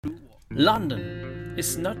London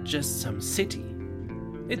is not just some city.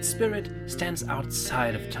 Its spirit stands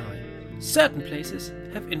outside of time. Certain places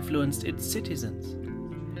have influenced its citizens.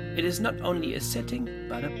 It is not only a setting,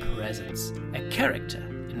 but a presence, a character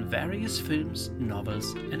in various films,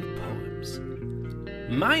 novels, and poems.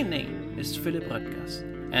 My name is Philip Röttgers,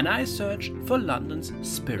 and I search for London's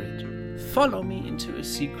spirit. Follow me into a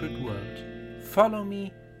secret world. Follow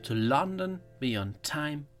me to London beyond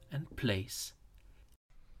time and place.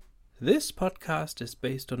 This podcast is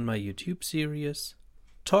based on my YouTube series,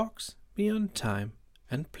 Talks Beyond Time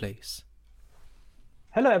and Place.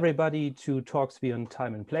 Hello everybody to Talks Beyond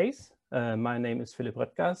Time and Place. My name is Philip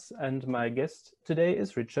Röttgers and my guest today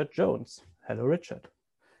is Richard Jones. Hello Richard.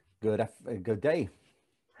 Good day.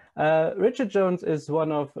 Richard Jones is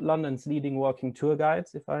one of London's leading walking tour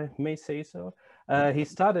guides, if I may say so. He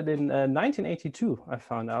started in 1982, I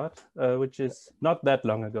found out, which is not that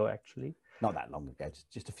long ago actually. Not that long ago,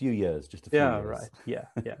 just a few years. Right. Yeah.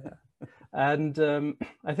 And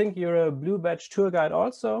I think you're a Blue Badge tour guide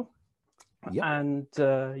also. Yep. And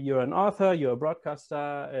you're an author, you're a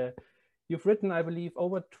broadcaster. You've written, I believe,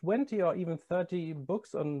 over 20 or even 30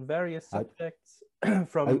 books on various subjects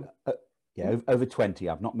from... over 20.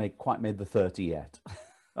 I've not quite made the 30 yet.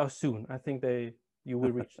 Oh, soon. I think you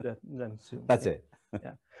will reach them soon. That's it.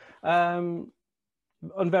 Yeah.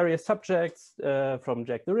 On various subjects, from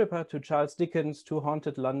Jack the Ripper to Charles Dickens to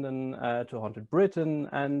Haunted London to Haunted Britain,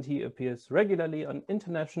 and he appears regularly on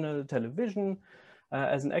international television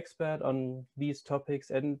as an expert on these topics.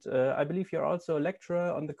 And I believe you're also a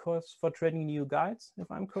lecturer on the course for training new guides, if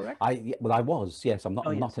I'm correct. I was. Yes, I'm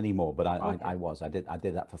not. Not anymore, but I was. I did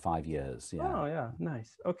that for 5 years. Yeah. Oh yeah,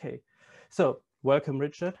 nice. Okay, so welcome,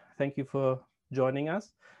 Richard. Thank you for joining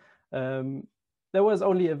us. There was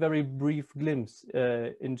only a very brief glimpse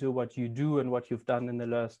into what you do and what you've done in the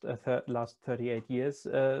last 38 years.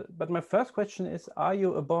 But my first question is, are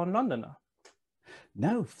you a born Londoner?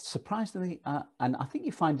 No, surprisingly, and I think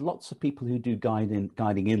you find lots of people who do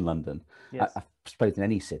guiding in London, yes. I suppose in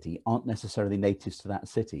any city, aren't necessarily natives to that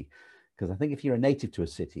city. Because I think if you're a native to a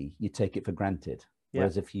city, you take it for granted. Yeah.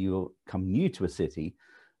 Whereas if you come new to a city,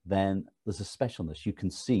 then there's a specialness. You can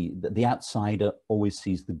see that the outsider always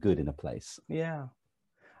sees the good in a place. Yeah,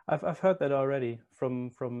 I've heard that already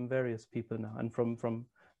from various people now and from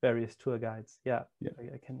various tour guides. Yeah.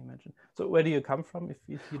 I can imagine. So where do you come from? If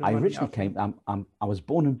you don't I originally came. I was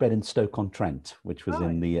born and bred in Stoke-on-Trent, which was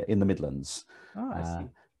in the Midlands. Oh, I see.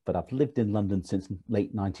 But I've lived in London since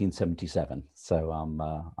late 1977. So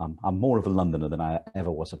I'm more of a Londoner than I ever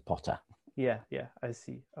was a Potter. Yeah, I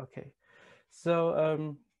see. Okay.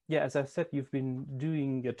 So as I said, you've been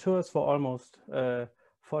doing your tours for almost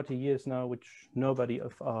 40 years now, which nobody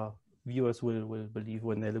of our viewers will believe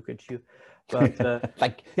when they look at you. But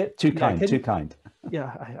too kind.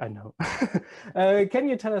 Yeah, I know. Can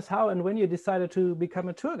you tell us how and when you decided to become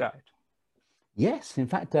a tour guide? Yes, in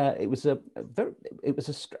fact, it was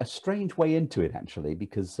a strange way into it actually,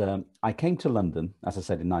 because I came to London, as I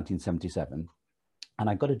said, in 1977, and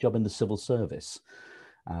I got a job in the civil service.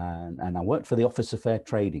 And I worked for the Office of Fair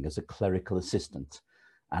Trading as a clerical assistant,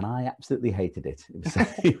 and I absolutely hated it.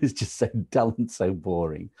 It was just so dull and so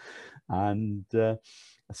boring. And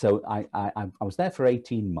so I was there for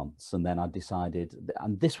 18 months, and then I decided,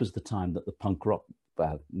 and this was the time that the punk rock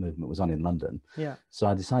movement was on in London. Yeah. So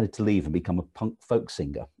I decided to leave and become a punk folk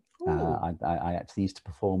singer. I actually used to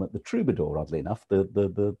perform at the Troubadour, oddly enough,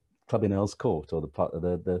 the club in Earl's Court, or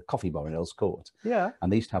the coffee bar in Earl's Court. Yeah. And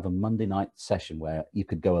they used to have a Monday night session where you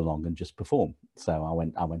could go along and just perform. So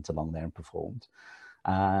I went along there and performed.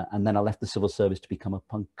 And then I left the civil service to become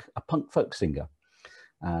a punk folk singer.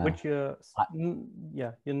 Which you're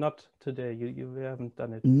not today. You haven't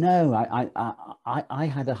done it. No, I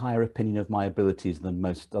had a higher opinion of my abilities than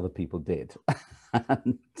most other people did.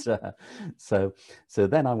 And so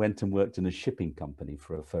then I went and worked in a shipping company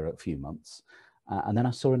for a few months. And then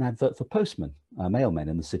I saw an advert for postmen, mailmen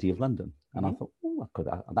in the City of London. And I thought,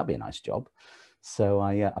 that'd be a nice job. So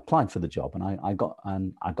I applied for the job, and I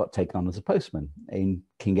got taken on as a postman in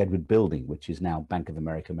King Edward Building, which is now Bank of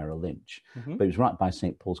America Merrill Lynch. Mm-hmm. But it was right by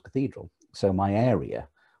St. Paul's Cathedral. So my area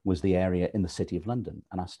was the area in the City of London.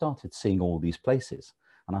 And I started seeing all these places.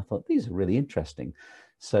 And I thought, these are really interesting.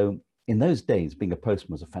 So in those days, being a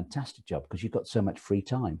postman was a fantastic job because you got so much free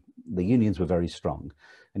time. The unions were very strong,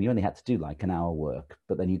 and you only had to do like an hour work,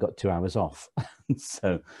 but then you got 2 hours off.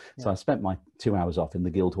 So I spent my 2 hours off in the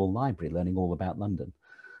Guildhall Library learning all about London.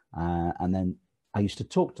 And then I used to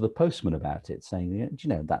talk to the postman about it, saying,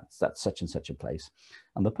 that's such and such a place.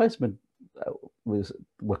 And the postman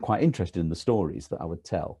were quite interested in the stories that I would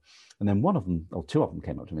tell. And then one of them, or two of them,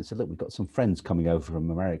 came up to me and said, "Look, we've got some friends coming over from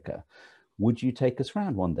America. Would you take us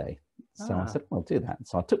round one day?" So I said, "Well, I'll do that."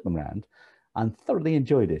 So I took them round and thoroughly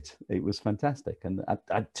enjoyed it. It was fantastic. And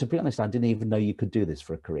to be honest, I didn't even know you could do this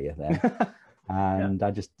for a career there. And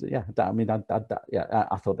I just, I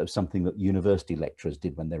thought that was something that university lecturers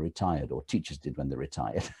did when they retired, or teachers did when they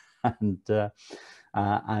retired. and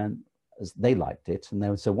they liked it.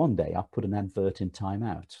 And so one day I put an advert in Time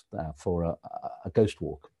Out for a ghost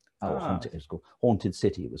walk. Haunted, it was called Haunted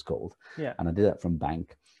City, it was called. Yeah. And I did that from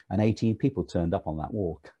Bank, and 18 people turned up on that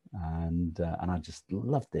walk. And I just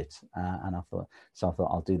loved it. And I thought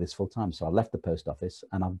I'll do this full time. So I left the post office,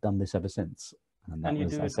 and I've done this ever since. And that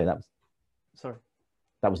was, sorry,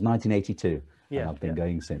 that was 1982. Yeah, and I've been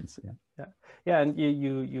going since. Yeah, and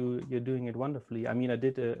you're doing it wonderfully. I mean, I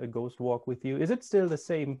did a ghost walk with you. Is it still the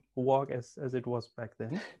same walk as it was back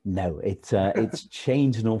then? No, it's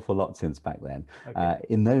changed an awful lot since back then. Okay.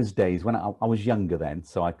 In those days, when I was younger then,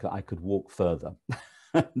 so I could walk further.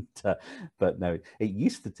 But no, it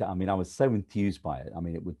used to. I mean, I was so enthused by it. I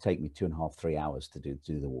mean, it would take me 2.5, 3 hours to do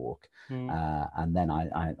the walk, and then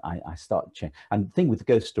I started changing. And the thing with the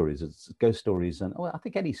ghost stories is and I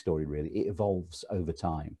think any story really, it evolves over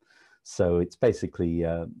time. So it's basically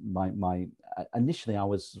my initially I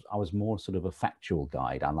was more sort of a factual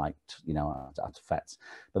guide. I liked artifacts,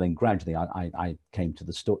 but then gradually I came to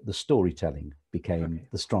the storytelling became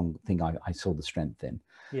the strong thing I saw the strength in.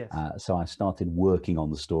 Yes. So I started working on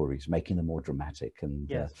the stories, making them more dramatic, and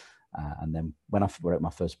then when I wrote my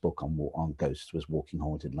first book on ghosts was Walking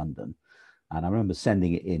Haunted London. And I remember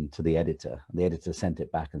sending it in to the editor, and the editor sent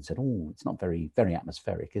it back and said, "Oh, it's not very, very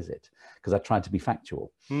atmospheric, is it?" Because I tried to be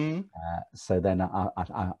factual. So then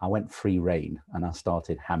I went free rein, and I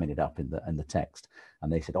started hamming it up in the text.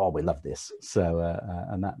 And they said, "Oh, we love this." So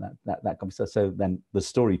and that comes. So then the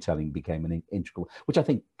storytelling became an integral, which I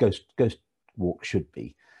think Ghost Walk should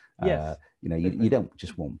be. Yes. You don't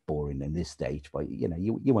just want boring in this stage, but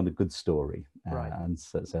you want a good story, right? And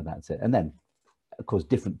so that's it. And then, of course,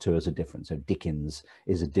 different tours are different. So Dickens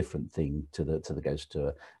is a different thing to the ghost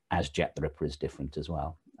tour, as Jack the Ripper is different as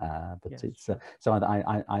well. But yes, it's so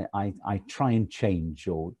I try and change,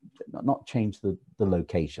 or not change the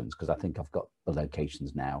locations, because I think I've got the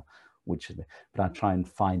locations now, but I try and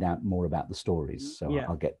find out more about the stories. So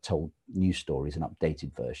I'll get told new stories and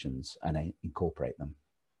updated versions, and I incorporate them.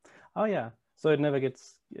 Oh yeah. So it never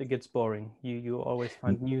gets boring. You always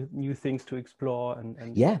find new things to explore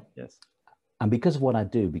and yeah. Yes. And because of what I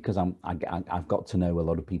do, because I've got to know a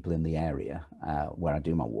lot of people in the area where I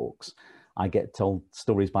do my walks, I get told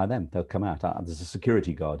stories by them. They'll come out. There's a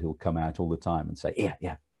security guard who'll come out all the time and say,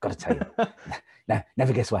 yeah, got to tell you. Now,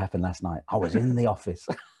 never guess what happened last night. I was in the office.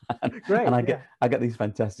 Great. And I get these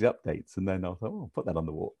fantastic updates, and then I thought, I'll put that on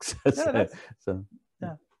the walks. That's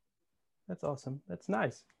awesome. That's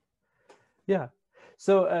nice. Yeah.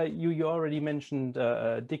 So you already mentioned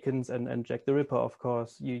Dickens and Jack the Ripper. Of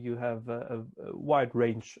course, you have a wide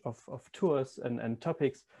range of tours and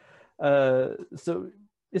topics. So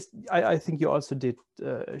I think you also did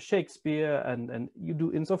Shakespeare, and you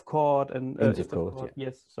do Inns of Court and Inns of Court. Yeah.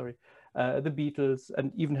 Yes, sorry, the Beatles,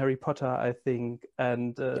 and even Harry Potter, I think.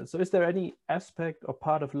 And so, is there any aspect or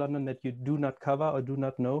part of London that you do not cover or do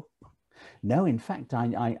not know? No, in fact,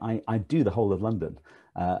 I do the whole of London.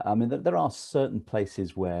 I mean, there are certain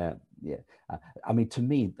places where, I mean, to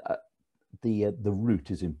me, the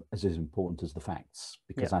route is as important as the facts,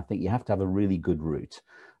 because I think you have to have a really good route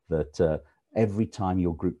that every time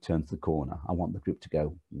your group turns the corner, I want the group to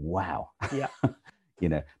go, wow. Yeah.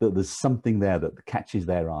 That there's something there that catches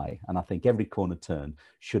their eye. And I think every corner turn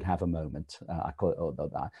should have a moment. I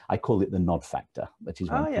call it the nod factor. That is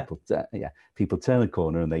when people turn a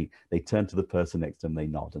corner and they turn to the person next to them, they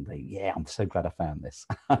nod and I'm so glad I found this.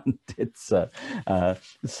 And it's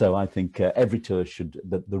so I think every tour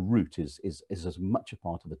the route is as much a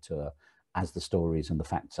part of a tour as the stories and the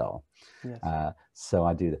facts are. Yes. So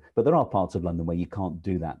I do that. But there are parts of London where you can't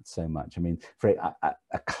do that so much. I mean, for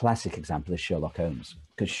a classic example is Sherlock Holmes,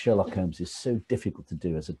 because Sherlock Holmes is so difficult to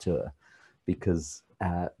do as a tour, because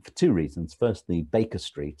for two reasons. Firstly, Baker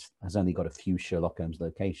Street has only got a few Sherlock Holmes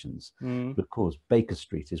locations. But of course, Baker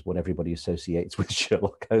Street is what everybody associates with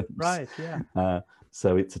Sherlock Holmes. Right, yeah.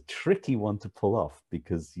 So it's a tricky one to pull off,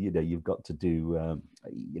 because you've got to do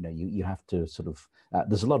you have to sort of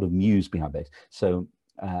there's a lot of muse behind it. So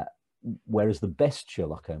whereas the best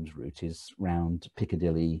Sherlock Holmes route is round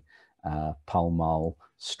Piccadilly, Pall Mall,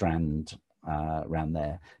 Strand, around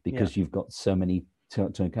there, because you've got so many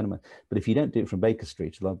turn kind of. But if you don't do it from Baker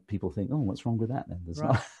Street, a lot of people think, oh, what's wrong with that then? There's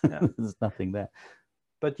there's nothing there.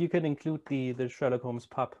 but you can include the Sherlock Holmes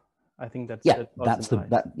pub. I think that's Yeah, also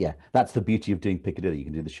nice. that's the beauty of doing Piccadilly. You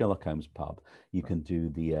can do the Sherlock Holmes pub, you can do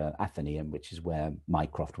the Athenaeum, which is where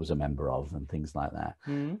Mycroft was a member of, and things like that.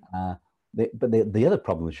 Mm-hmm. But the other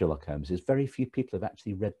problem with Sherlock Holmes is very few people have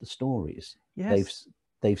actually read the stories. Yes.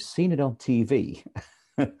 They've seen it on TV,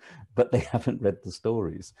 but they haven't read the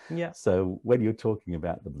stories. Yeah. So when you're talking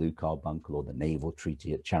about the Blue Carbuncle or the naval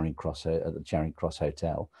treaty at Charing Cross at the Charing Cross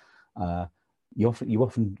Hotel, you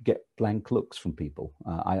often get blank looks from people.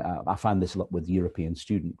 I find this a lot with European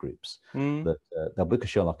student groups, that they'll book a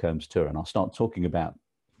Sherlock Holmes tour, and I'll start talking about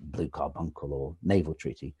Blue Carbuncle or naval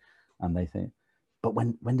treaty, and they think, but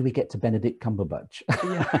when do we get to Benedict Cumberbatch?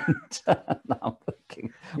 Yeah. And I'm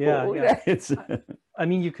thinking, yeah, well, yeah. It's I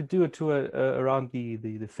mean, you could do a tour around the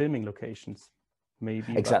filming locations,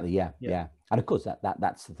 maybe. Exactly. Yeah. And of course,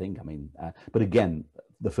 that's the thing. I mean, but again,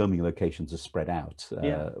 the filming locations are spread out,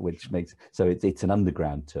 which makes so it's an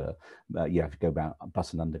underground tour. You have to go about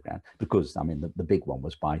bus and underground, because I mean the big one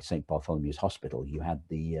was by St. Bartholomew's Hospital. You had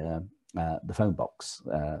the phone box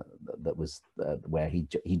that was where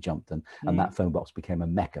he jumped, and that phone box became a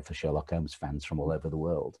mecca for Sherlock Holmes fans from all over the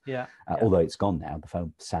world. Although it's gone now,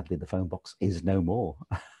 sadly the phone box is no more.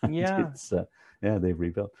 It's they've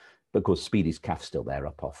rebuilt. But of course, Speedy's Cafe's still there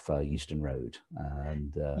up off Euston Road,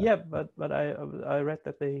 and but I read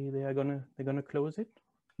that they're gonna close it.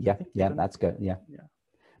 That's good. Yeah,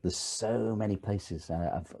 there's so many places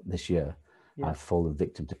this year I've fallen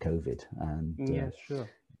victim to COVID, and sure.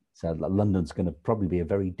 So London's going to probably be a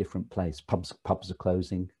very different place. Pubs are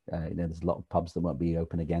closing. There's a lot of pubs that won't be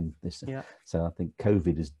open again. So I think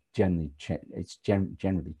COVID has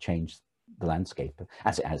generally changed the landscape,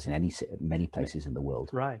 as it has in many places in the world.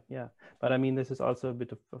 Right. Yeah. But I mean, this is also a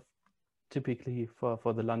bit of typically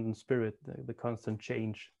for the London spirit, the constant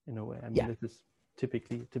change in a way. I mean, this is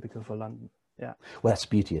typical for London. Yeah. Well, that's the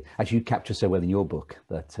beauty, as you capture so well in your book,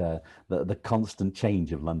 that the constant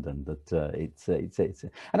change of London. That it's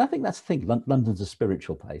and I think that's the thing. London's a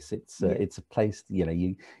spiritual place. It's a place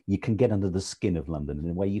you can get under the skin of London in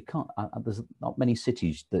a way you can't. There's not many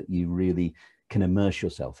cities that you really can immerse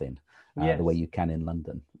yourself in the way you can in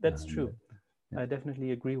London. That's true. I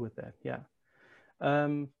definitely agree with that. Yeah.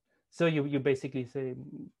 So you basically say,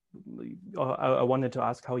 I wanted to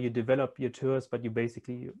ask how you develop your tours, but you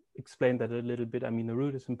basically explained that a little bit. I mean, the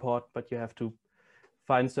route is important, but you have to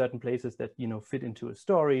find certain places that fit into a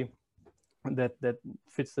story that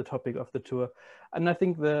fits the topic of the tour. And I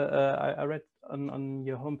think I read on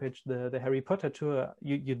your homepage the Harry Potter tour.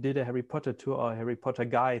 You did a Harry Potter tour or a Harry Potter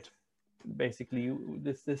guide. Basically,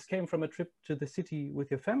 this came from a trip to the city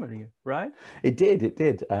with your family, right? It did.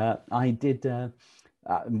 I did.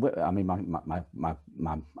 I mean,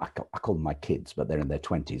 I call them my kids, but they're in their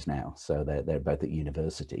 20s now, so they're both at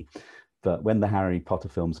university. But when the Harry Potter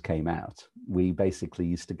films came out, we basically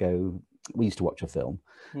used to watch a film,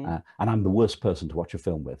 and I'm the worst person to watch a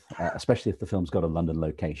film with, especially if the film's got a London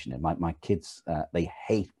location. And my kids, they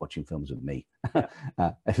hate watching films with me,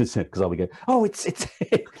 because I would go, "Oh, it's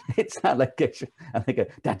that location," and they go,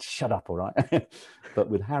 "Dad, shut up, all right." But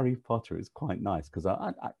with Harry Potter, it's quite nice because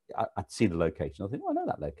I'd see the location. I think, "Oh, I know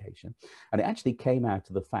that location," and it actually came out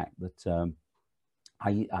of the fact that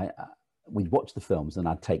we'd watch the films and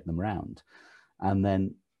I'd take them round, and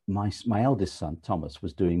then my eldest son Thomas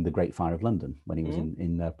was doing the Great Fire of London when he was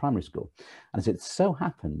in primary school, and as it so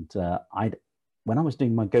happened, when I was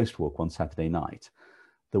doing my ghost walk one Saturday night,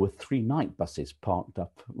 there were 3 night buses parked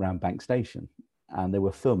up around Bank Station, and they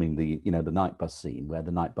were filming the night bus scene where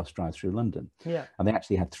the night bus drives through London. Yeah, and they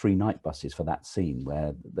actually had 3 night buses for that scene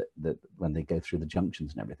where when they go through the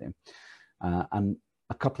junctions and everything, and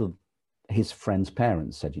a couple of his friends'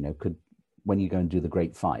 parents said, when you go and do the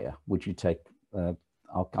Great Fire, would you take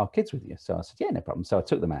our kids with you? So I said, yeah, no problem. So I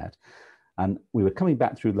took them out, and we were coming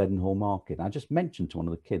back through Leadenhall Market. And I just mentioned to one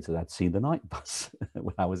of the kids that I'd seen the night bus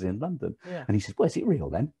when I was in London. Yeah. And he said, well, is it real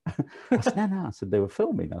then? I said, no. I said, they were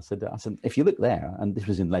filming. I said, if you look there, and this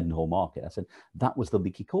was in Leadenhall Market, I said, that was the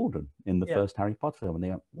Leaky Cauldron in the first Harry Potter film. And they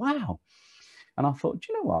went, wow. And I thought, do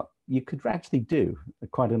you know what? You could actually do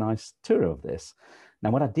quite a nice tour of this. Now,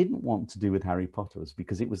 what I didn't want to do with Harry Potter was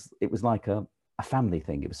because it was like a family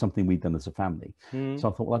thing. It was something we'd done as a family. So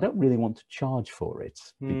I thought, well, I don't really want to charge for it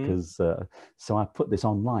because, so I put this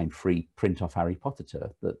online free print off Harry Potter tour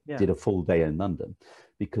that did a full day in London,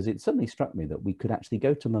 because it suddenly struck me that we could actually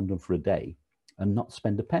go to London for a day and not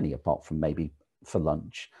spend a penny, apart from maybe for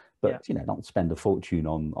lunch, but not spend a fortune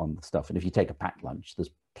on stuff. And if you take a packed lunch, there's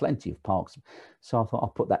plenty of parks. So I thought I'll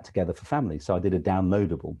put that together for families. So I did a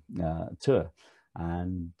downloadable tour.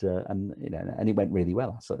 and you know, and it went really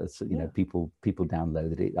well. So you know, people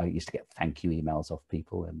downloaded it. I used to get thank you emails off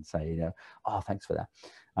people and say, you know, oh, thanks for that.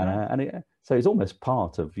 And so it's almost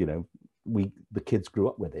part of, you know, the kids grew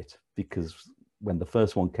up with it, because when the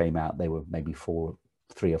first one came out, they were maybe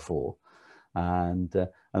 3 or 4, and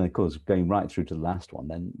of course going right through to the last one,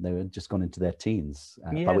 then they were just gone into their teens,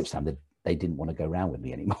 by which time they didn't want to go around with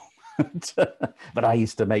me anymore. But I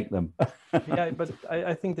used to make them. Yeah, but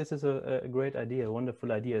I think this is a great idea, a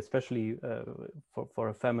wonderful idea, especially for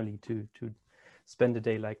a family to spend a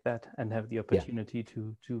day like that and have the opportunity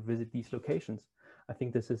to visit these locations. I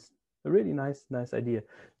think this is a really nice idea.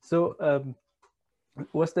 So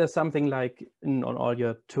was there something like on all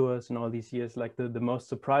your tours in all these years, like the most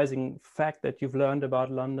surprising fact that you've learned about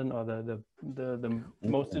London, or the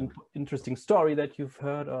most interesting story that you've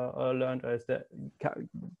heard or learned? Or is there,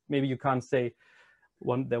 maybe you can't say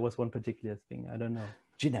there was one particular thing, I don't know.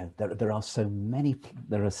 Do you know, there are so many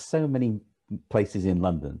places in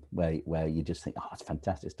London where you just think, oh, it's a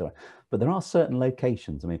fantastic story. But there are certain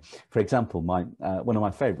locations. I mean, for example, one of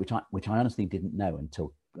my favorite, which I honestly didn't know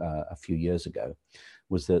until a few years ago,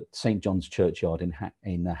 was that St. John's Churchyard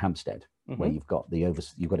in Hampstead, where you've got an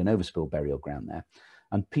Overspill burial ground there,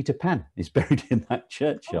 and Peter Pan is buried in that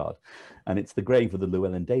churchyard, and it's the grave of the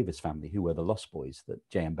Llewellyn Davis family, who were the Lost Boys that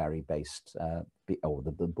J.M. Barrie based, or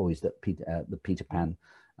the boys that Peter Pan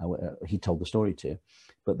he told the story to.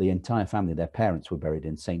 But the entire family, their parents, were buried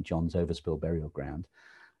in St. John's Overspill burial ground,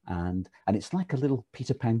 and it's like a little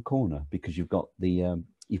Peter Pan corner, because you've got the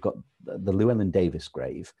Llewellyn Davis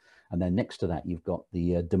grave, and then next to that you've got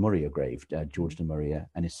the de Maria grave, George de Maria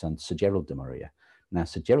and his son Sir Gerald de Maria. Now,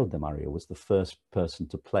 Sir Gerald de Maria was the first person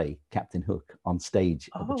to play Captain Hook on stage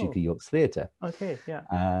at the Duke of York's Theatre. Okay,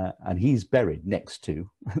 yeah. And he's buried next to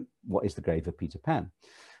what is the grave of Peter Pan.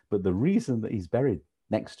 But the reason that he's buried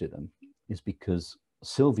next to them is because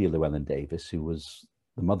Sylvia Llewellyn Davis, who was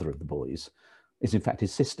the mother of the boys, is in fact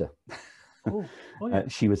his sister. Yeah.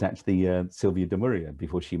 She was actually Sylvia de Maria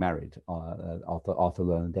before she married Arthur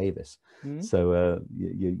Llewellyn Davis. So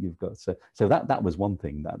you've got so that was one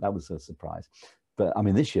thing that was a surprise. But I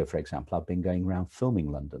mean, this year, for example, I've been going around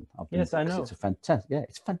filming London. Yes, I know. It's a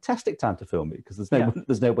fantastic time to film it, because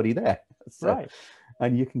there's nobody there. So, right.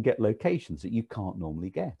 And you can get locations that you can't normally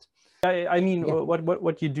get. I mean,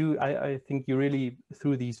 what you do, I think you really,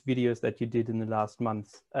 through these videos that you did in the last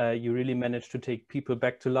month, you really managed to take people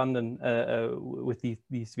back to London with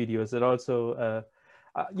these videos. And also,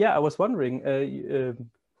 I was wondering,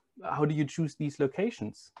 how do you choose these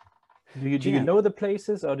locations? Do you know the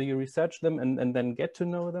places, or do you research them and then get to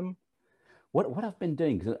know them? What I've been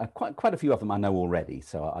doing, because quite a few of them I know already,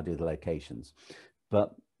 so I do the locations.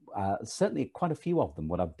 But certainly quite a few of them,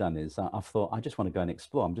 what I've done is I've thought, I just want to go and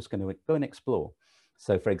explore. I'm just going to go and explore.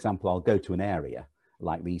 So, for example, I'll go to an area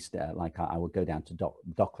like the East, I will go down to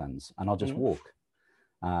Docklands, and I'll just walk.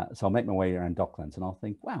 So I'll make my way around Docklands, and I'll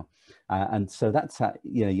think, wow. And so that's how,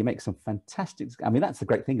 you make some fantastic, I mean, that's the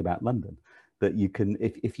great thing about London, that you can,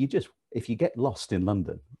 if you get lost in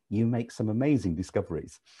London, you make some amazing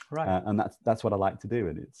discoveries. Right. And that's what I like to do.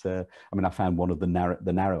 And it's, I mean, I found one of the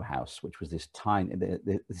narrow house, which was this tiny,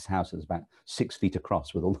 this house is about 6 feet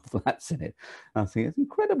across with all the flats in it. And I think it's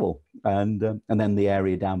incredible. And then the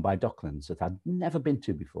area down by Docklands that I'd never been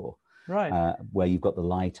to before. Right. Where you've got the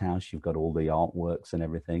lighthouse, you've got all the artworks and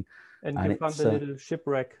everything. And you found the little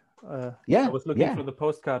shipwreck. I was looking for the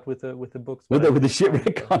postcard with the books. With the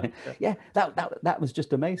shipwreck on it. Yeah, that was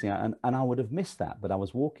just amazing. And I would have missed that. But I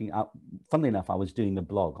was walking up, funnily enough, I was doing a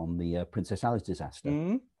blog on the Princess Alice disaster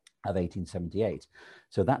of 1878.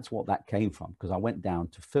 So that's what that came from, because I went down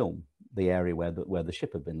to film the area where the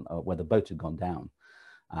ship had been, where the boat had gone down,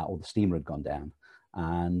 or the steamer had gone down.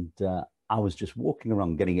 And I was just walking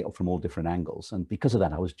around getting it from all different angles. And because of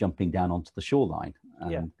that, I was jumping down onto the shoreline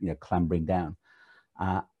and clambering down.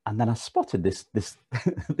 And then I spotted this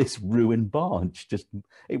this ruined barge.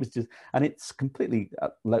 And it's completely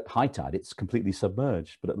at high tide, it's completely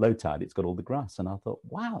submerged, but at low tide, it's got all the grass. And I thought,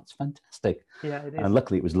 wow, it's fantastic. Yeah, it is. And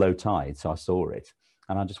luckily, it was low tide, so I saw it,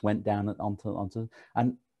 and I just went down onto.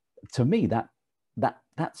 And to me,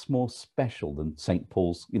 that's more special than St.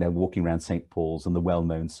 Paul's. Walking around St. Paul's and the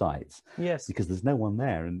well-known sites. Yes, because there's no one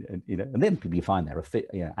there, and then people you find there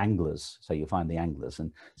are anglers. So you find the anglers,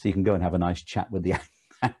 and so you can go and have a nice chat with the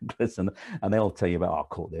anglers, and they'll tell you about, I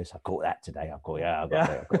caught this, I caught that today, I got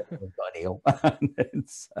an eel. But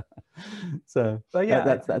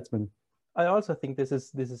that's been. I also think this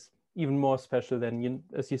is even more special than,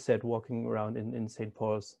 as you said, walking around in St.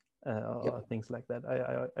 Paul's or things like that.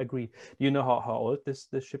 I agree. Do you know how old this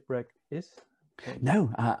shipwreck is?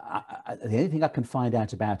 No, the only thing I can find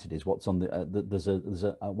out about it is what's on there's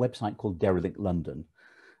a website called Derelict London,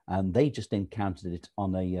 and they just encountered it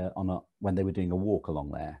on a when they were doing a walk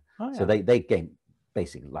along there. Oh, So yeah. they came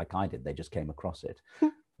basically like I did. They just came across it.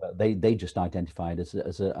 But they just identified as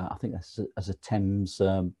I think as a Thames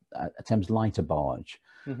lighter barge.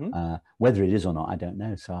 Whether it is or not, I don't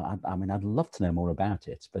know. So I mean, I'd love to know more about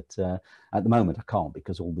it, but at the moment I can't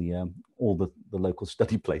because all the local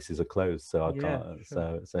study places are closed. So I can't.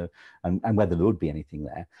 Sure. So and whether there would be anything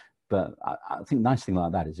there. But I think the nice thing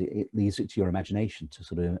like that is it leaves it to your imagination to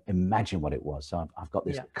sort of imagine what it was. So I've got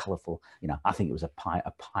this colourful, I think it was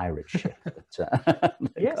a pirate ship. But,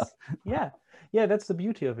 yes, yeah. That's the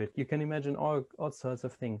beauty of it. You can imagine all sorts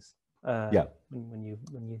of things. When you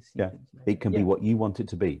see things like it can be what you want it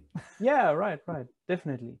to be. Yeah, right,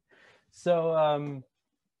 definitely. So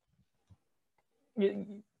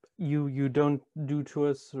you don't do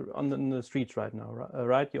tours on the streets right now,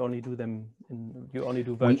 right? You only do them you only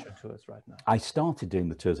do virtual tours right now. I started doing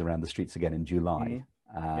the tours around the streets again in July.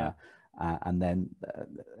 And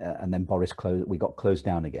then Boris closed. We got closed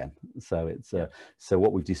down again. So it's so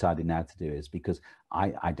what we've decided now to do is, because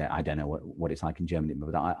I don't know what it's like in Germany,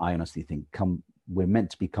 but I honestly think we're meant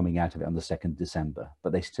to be coming out of it on the 2nd December,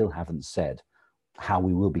 but they still haven't said how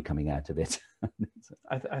we will be coming out of it.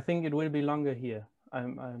 I think it will be longer here.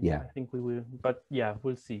 I think we will, but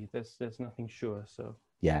we'll see. There's nothing sure. So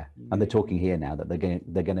and they're talking here now that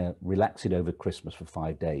they're going to relax it over Christmas for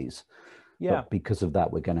 5 days. But because of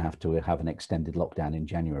that, we're going to have an extended lockdown in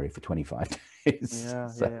January for 25 days.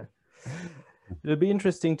 It'll be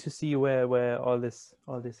interesting to see where all this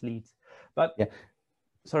leads. But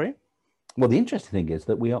sorry. Well, the interesting thing is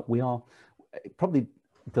that we are it probably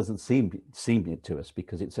doesn't seem it to us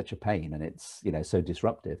because it's such a pain and it's so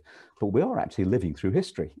disruptive, but we are actually living through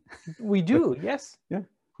history. We do, yes. Yeah.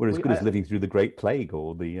 We're as good as living through the Great Plague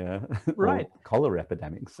or the or cholera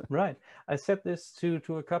epidemics. Right. I said this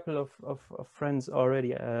to a couple of friends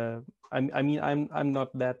already. I mean, I'm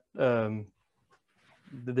not that.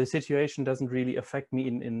 The situation doesn't really affect me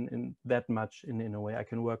in that much. In a way, I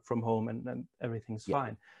can work from home and everything's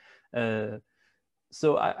fine.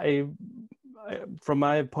 So I from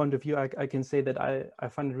my point of view, I can say that I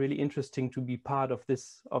find it really interesting to be part of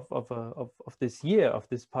this of this year, of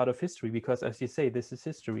this part of history, because as you say, this is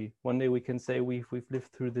history. One day we can say we've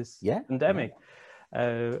lived through this pandemic,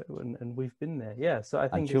 and we've been there. Yeah, so I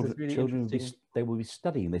think this is really interesting. They will be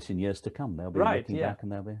studying this in years to come. They'll be looking back,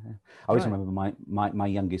 and they'll be. I always remember my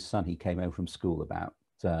youngest son. He came home from school about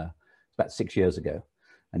 6 years ago,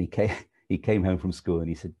 and he came home from school and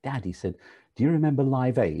he said, "Dad," he said, "do you remember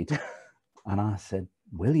Live Aid?" And I said,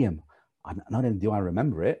 "William, not only do I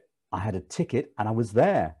remember it, I had a ticket and I was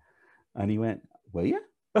there." And he went, "Were you?"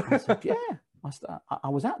 I said, "Yeah, I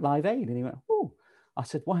was at Live Aid." And he went, "Oh." I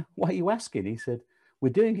said, "Why are you asking?" He said, "We're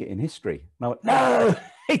doing it in history." And I went, "No,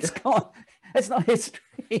 it's gone. It's not history.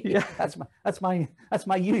 That's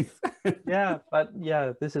my youth." But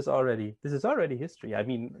this is already history. I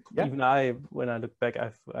mean, even when I look back,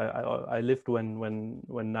 I lived when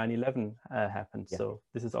 9/11 happened. So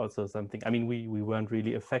this is also something. I mean, we weren't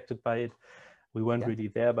really affected by it. We weren't really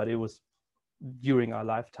there, but it was during our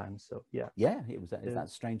lifetime. So it was that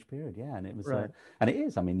strange period. And it was and it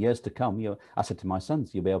is. I mean, years to come. I said to my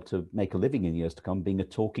sons, you'll be able to make a living in years to come being a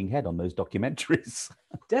talking head on those documentaries.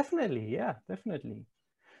 Definitely.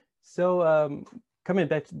 So coming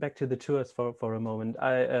back to the tours for a moment,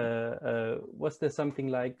 was there something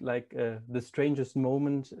like the strangest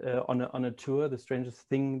moment on a tour, the strangest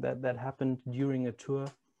thing that happened during a tour,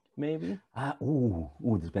 maybe?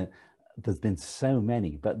 There's been so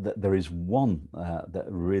many, but there is one that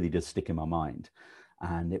really does stick in my mind,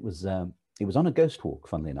 and it was on a ghost walk,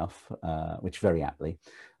 funnily enough, which very aptly.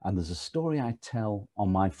 And there's a story I tell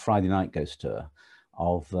on my Friday night ghost tour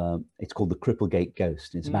of it's called the Cripplegate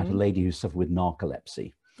Ghost. It's about a lady who suffered with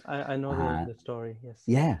narcolepsy. I know the story. Yes.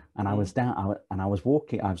 Yeah, and I was down, and I was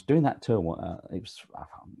walking. I was doing that tour. It was I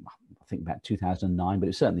think about 2009, but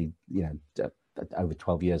it's certainly over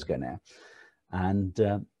 12 years ago now,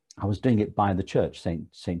 and. I was doing it by the church,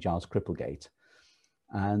 St. Giles Cripplegate.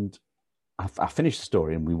 And I finished the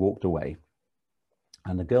story and we walked away.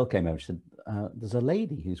 And the girl came over and said, "There's a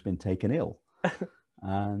lady who's been taken ill."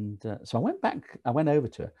 And so I went over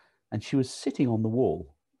to her, and she was sitting on the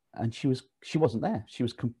wall, and she wasn't there. She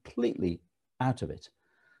was completely out of it.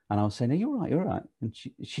 And I was saying, "You're right." And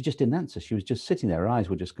she just didn't answer. She was just sitting there. Her eyes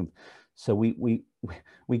were just so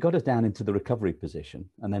we got her down into the recovery position,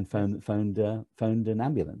 and then phoned an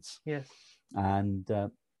ambulance. Yes. And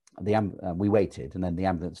we waited, and then the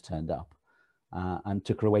ambulance turned up and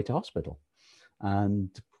took her away to hospital. And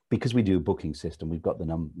because we do a booking system, we've got the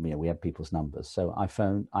number, you know, we have people's numbers. So I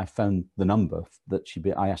phoned the number that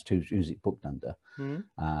I asked who's it booked under,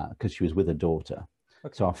 because she was with her daughter.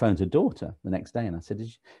 Okay. So I phoned her daughter the next day and I said,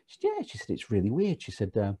 yeah, she said, it's really weird. She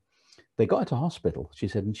said, they got her to hospital. She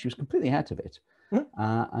said, and she was completely out of it.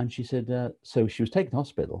 And she said, so she was taken to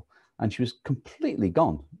hospital and she was completely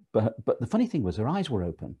gone. But the funny thing was her eyes were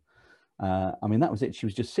open. I mean, that was it. She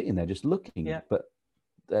was just sitting there, just looking, but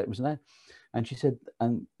it was there. And she said,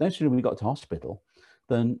 and no sooner we got to hospital,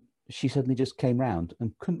 then she suddenly just came round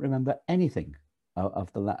and couldn't remember anything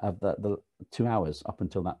of the 2 hours up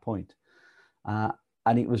until that point.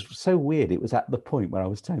 And it was so weird. It was at the point where I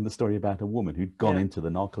was telling the story about a woman who'd gone into the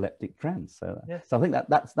narcoleptic trance. So, so I think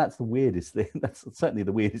that's the weirdest thing. That's certainly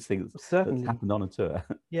the weirdest thing that's happened on a tour.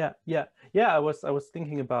 Yeah. I was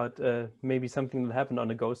thinking about maybe something that happened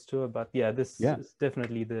on a ghost tour, but yeah, this is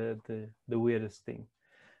definitely the weirdest thing.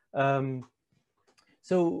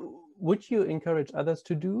 So would you encourage others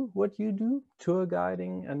to do what you do, tour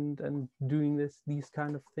guiding and doing these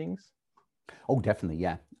kind of things? Oh, definitely.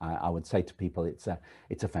 Yeah. I would say to people, it's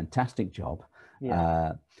a fantastic job.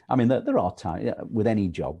 Yeah. I mean, there are times with any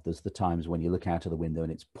job, there's the times when you look out of the window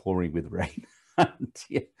and it's pouring with rain and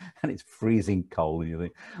it's freezing cold and you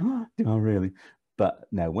think, oh, do I really? But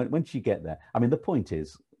no, once you get there, I mean, the point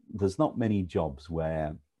is there's not many jobs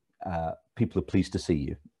where people are pleased to see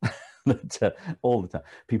you. That all the time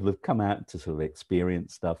people have come out to sort of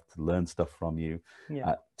experience stuff, to learn stuff from you,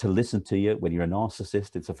 to listen to you. When you're a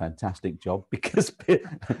narcissist, it's a fantastic job because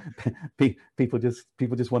people just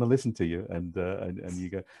want to listen to you, and you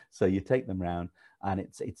go. So you take them around, and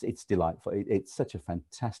it's delightful. It's such a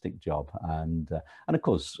fantastic job, and of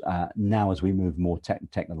course now as we move more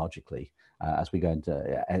technologically, as we go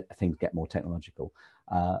into things get more technological,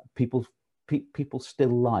 people still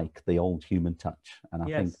like the old human touch, and I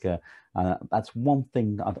think that's one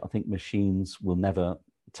thing I think machines will never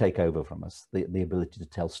take over from us, the ability to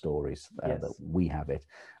tell stories that we have it.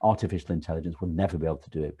 Artificial intelligence will never be able to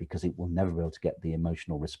do it because it will never be able to get the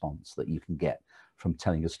emotional response that you can get from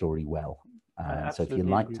telling a story well. So if you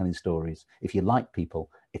like telling stories, if you like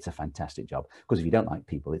people, it's a fantastic job. Because if you don't like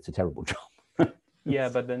people, it's a terrible job. Yeah,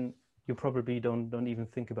 but then you probably don't even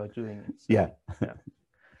think about doing it. So, yeah.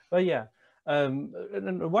 But yeah. And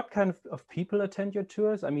what kind of people attend your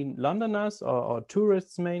tours? I mean, Londoners or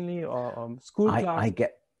tourists mainly, or school class?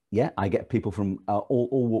 I get people from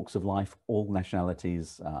all walks of life, all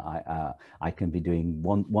nationalities. I can be doing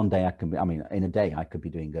one day. In a day I could be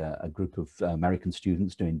doing a group of American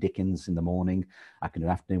students doing Dickens in the morning. I can do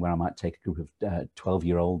an afternoon where I might take a group of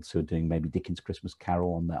 12-year-olds who are doing maybe Dickens Christmas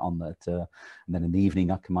Carol on that, and then in the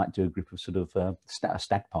evening I might do a group of sort of a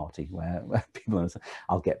stag party where people.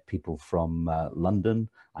 I'll get people from London.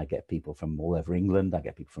 I get people from all over England. I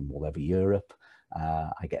get people from all over Europe.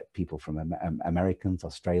 I get people from Americans,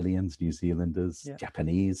 Australians, New Zealanders,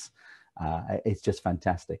 Japanese. It's just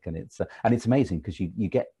fantastic, and it's amazing because you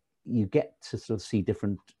get to sort of see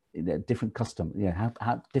different custom,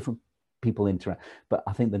 how different people interact. But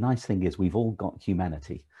I think the nice thing is we've all got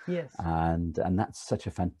humanity, and that's such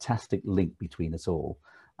a fantastic link between us all.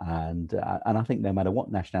 And I think no matter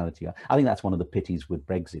what nationality, I think that's one of the pities with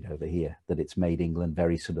Brexit over here, that it's made England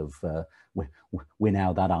very sort of, we're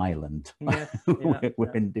now that island.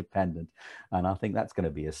 We're independent. And I think that's going to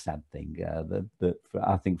be a sad thing.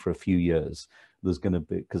 I think for a few years, there's going to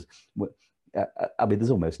be, because there's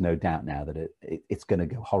almost no doubt now that it's going to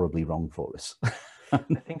go horribly wrong for us. I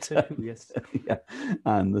think so too, yes.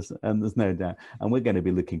 And there's no doubt, and we're going to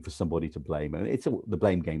be looking for somebody to blame. And the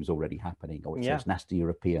blame game's already happening. It's those nasty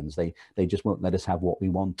Europeans. They just won't let us have what we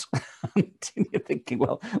want. And you're thinking,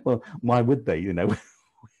 well, why would they?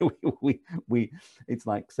 We it's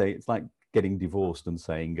like getting divorced and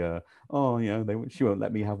saying, she won't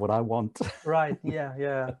let me have what I want. Right.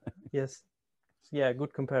 Yeah. Yes. Yeah.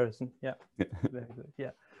 Good comparison. Yeah. Very good.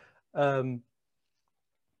 Yeah.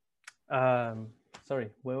 Sorry.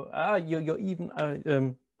 Well, you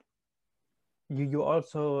even you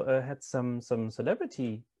also had some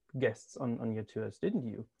celebrity guests on your tours, didn't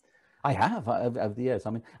you? I have over the years.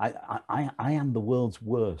 I mean, I am the world's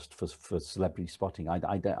worst for celebrity spotting. I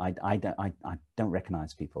don't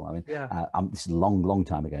recognize people. I mean, this is a long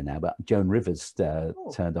time ago now. But Joan Rivers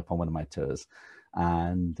turned up on one of my tours,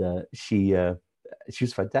 and she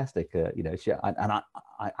was fantastic.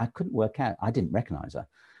 I couldn't work out. I didn't recognize her.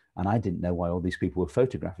 And I didn't know why all these people were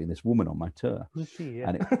photographing this woman on my tour. Who's she?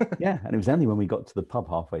 And it was only when we got to the pub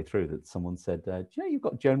halfway through that someone said, "Do you know you've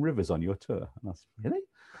got Joan Rivers on your tour?" And I said, "Really?"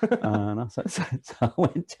 And I said, so I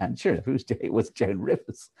went down. Sure enough, it was Joan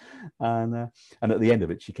Rivers. And at the end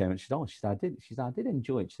of it, she came and she said, "I did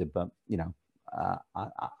enjoy it." She said, "But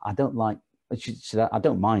I don't like. She said, I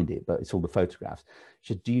don't mind it, but it's all the photographs.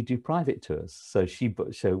 She said, do you do private tours? So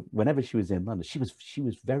so whenever she was in London, she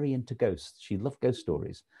was very into ghosts. She loved ghost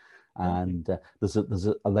stories. And there's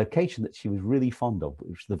a location that she was really fond of,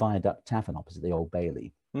 which was the Viaduct Tavern opposite the Old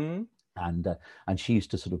Bailey. Mm. And she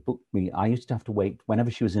used to sort of book me. I used to have to wait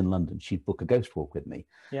whenever she was in London. She'd book a ghost walk with me,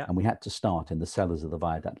 and we had to start in the cellars of the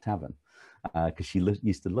Viaduct Tavern because she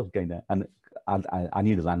used to love going there. And I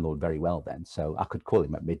knew the landlord very well then, so I could call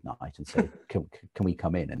him at midnight and say, can we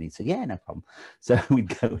come in? And he'd say, yeah, no problem. So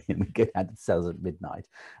we'd go in, we'd go out to the cellars at midnight,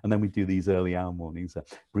 and then we'd do these early hour mornings.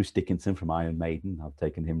 Bruce Dickinson from Iron Maiden, I've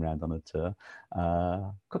taken him round on a tour.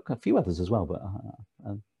 A few others as well, but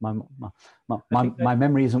my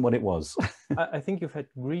memory isn't what it was. I think you've had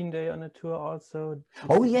Green Day on a tour also.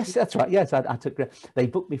 Oh yes, that's right. Yes, I took. They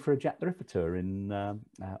booked me for a Jack the Ripper tour in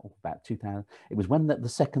about 2000. It was when the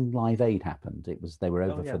second Live Aid happened. They were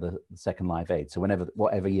over for the second Live Aid. So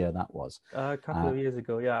whatever year that was. A couple of years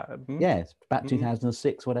ago, yeah. Yeah, it's about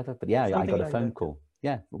 2006, whatever. But yeah, I got a phone call.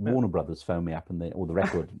 Yeah, Warner Brothers phoned me up, and the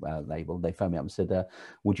record label, they phoned me up and said,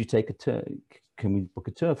 "Would you take a tour? Can we book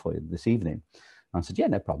a tour for you this evening?" And I said, "Yeah,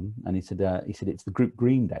 no problem." And he said, "It's the group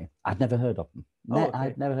Green Day." I'd never heard of them.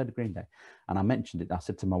 I'd never heard of Green Day. And I mentioned it. I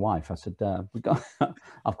said to my wife, I said,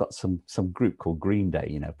 I've got some group called Green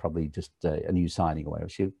Day. Probably just a new signing or whatever.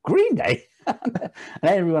 She said, "Green Day?" And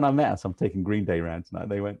everyone I met, as I'm taking Green Day around tonight,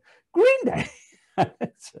 they went, "Green Day."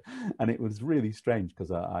 And it was really strange because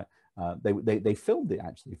they filmed it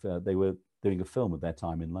actually. They were doing a film of their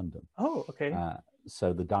time in London. Oh, okay.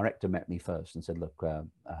 So the director met me first and said, "Look,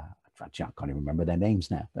 actually, I can't even remember their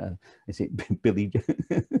names now. Is it Billy?"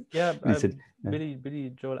 Yeah, he said,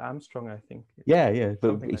 Billy Joel Armstrong, I think. Yeah. But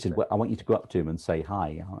Something he said, "Well, I want you to go up to him and say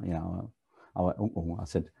hi." I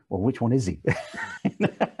said, "Well, which one is he?"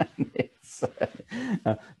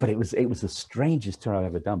 But it was the strangest tour I've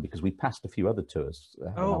ever done because we passed a few other tours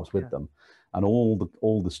when I was with them, and all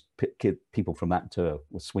the people from that tour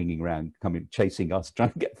were swinging around, chasing us,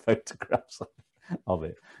 trying to get photographs of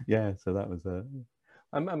it. Yeah, so that was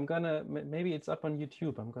I'm gonna, maybe it's up on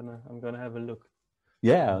YouTube. I'm gonna have a look.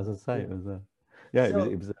 Yeah, as I say, it was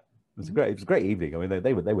a great evening. I mean,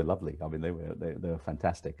 they were lovely. I mean, they were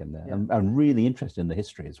fantastic and really interested in the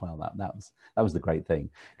history as well. That was the great thing,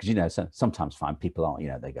 because sometimes find people are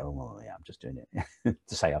they go, "Oh well, yeah, I'm just doing it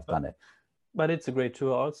to say I've done it." But it's a great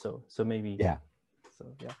tour also. So maybe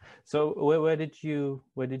So where did you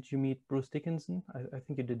meet Bruce Dickinson? I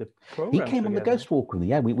think you did a program. He came on the Ghost Walk with me.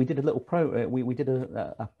 Yeah, we did a little we did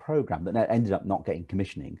a program that ended up not getting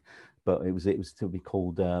commissioning, but it was to be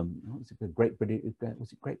called what was it, Great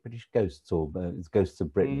British Ghosts, or it's Ghosts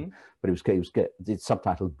of Britain. Mm-hmm. But it's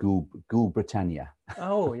subtitled Ghoul Britannia.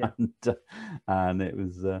 Oh yeah. and it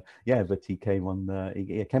was but he came on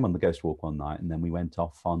the Ghost Walk one night, and then we went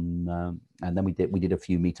off on and then we did a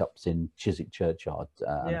few meetups in Chiswick Churchyard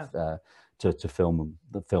to film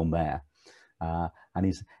the film there. And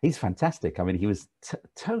he's fantastic. I mean, he was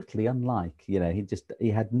totally unlike, he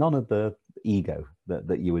had none of the ego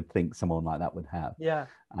that you would think someone like that would have. Yeah.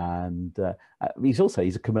 And he's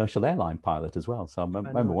a commercial airline pilot as well. So I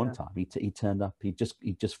remember one time he turned up, he'd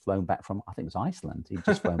just flown back from, I think it was Iceland, he'd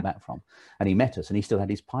just flown back from, and he met us, and he still had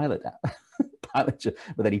his pilot but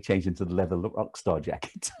then he changed into the leather rockstar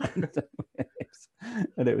jacket.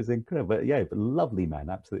 And it was incredible. But lovely man,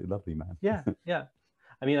 absolutely lovely man. Yeah.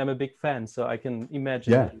 I mean, I'm a big fan, so I can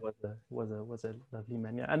imagine he was a lovely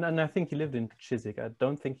man. Yeah, and I think he lived in Chiswick. I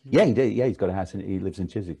don't think he. Yeah, he did. Yeah, he's got a house he lives in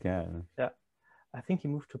Chiswick. Yeah. Yeah, I think he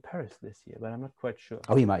moved to Paris this year, but I'm not quite sure.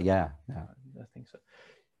 Oh, he might. Yeah. I think so.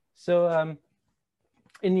 So,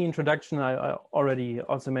 in the introduction, I already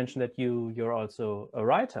also mentioned that you're also a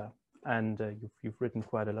writer, and you've written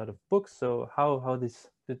quite a lot of books. So how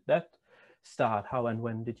did that start? How and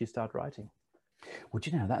when did you start writing? Well,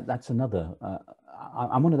 that's another.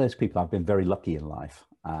 I'm one of those people. I've been very lucky in life.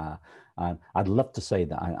 I'd love to say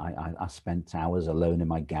that I spent hours alone in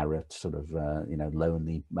my garret, sort of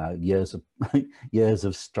lonely, years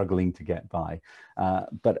of struggling to get by.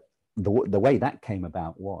 But the way that came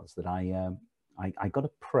about was that I got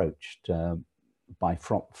approached by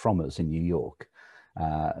Frommers in New York,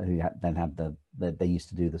 who they used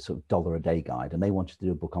to do the sort of $1 a day guide, and they wanted to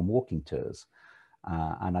do a book on walking tours.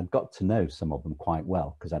 And I'd got to know some of them quite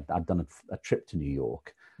well because I'd done a trip to New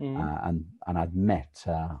York, and I'd met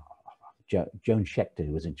Joan Schechter,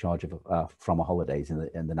 who was in charge of Frommer Holidays in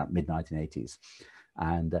the mid-1980s,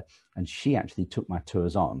 and she actually took my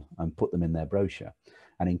tours on and put them in their brochure.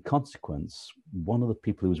 And in consequence, one of the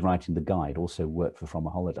people who was writing the guide also worked for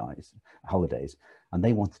Frommer Holidays, and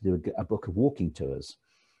they wanted to do a book of walking tours.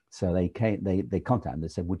 So they contacted and they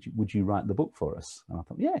said, would you write the book for us? And I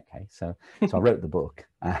thought, yeah, okay. So I wrote the book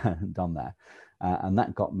and done that. And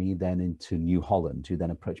that got me then into New Holland, who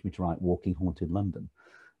then approached me to write Walking Haunted London.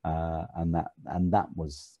 And that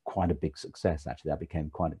was quite a big success. Actually, that became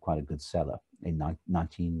quite a good seller in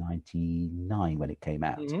 1999 when it came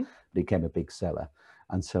out. Mm-hmm. It became a big seller.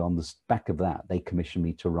 And so on the back of that, they commissioned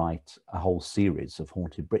me to write a whole series of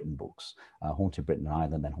Haunted Britain books, Haunted Britain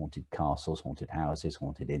Island, then Haunted Castles, Haunted Houses,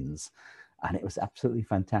 Haunted Inns. And it was absolutely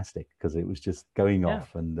fantastic because it was just going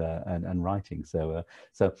off and writing. So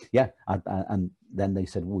yeah, and then they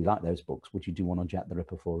said, well, we like those books. Would you do one on Jack the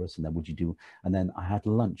Ripper for us? And then I had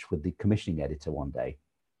lunch with the commissioning editor one day,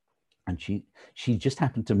 and she just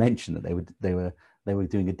happened to mention that they were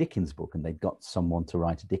doing a Dickens book, and they'd got someone to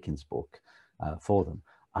write a Dickens book for them.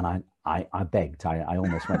 And I begged, I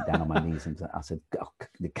almost went down on my knees and I said, oh,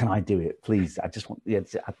 can I do it, please? I just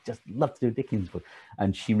love to do a Dickens book.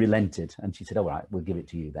 And she relented and she said, all right, we'll give it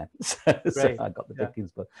to you then. So I got the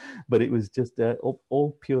Dickens book, but it was just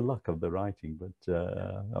all pure luck of the writing. But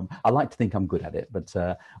I like to think I'm good at it, but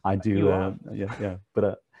I do,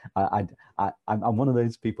 But I'm one of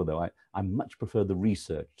those people though, I much prefer the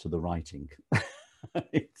research to the writing.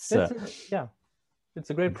 It's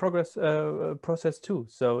a great process too.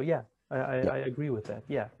 So yeah, I agree with that.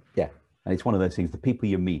 Yeah. Yeah. And it's one of those things, the people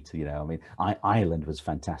you meet, you know, I mean, Ireland was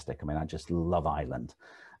fantastic. I mean, I just love Ireland,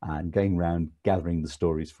 and going around gathering the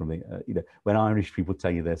stories from the, you know, when Irish people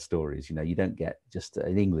tell you their stories, you know, you don't get just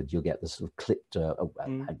in England, you'll get the sort of clipped,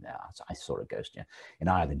 I saw a ghost. Yeah. In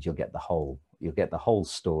Ireland, you'll get the whole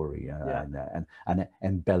story and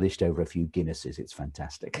embellished over a few Guinnesses. It's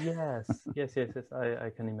fantastic. Yes. I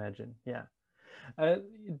can imagine. Yeah.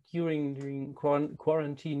 During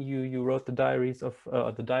quarantine, you wrote the diary of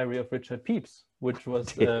Richard Pepys, which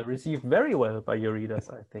was received very well by your readers,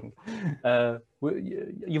 I think.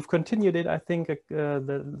 You've continued it, I think,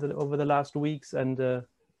 over the last weeks, and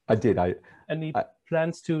I did. Any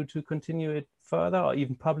plans to continue it further or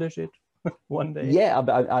even publish it one day? Yeah,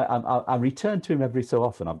 I return to him every so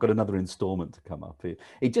often. I've got another installment to come up.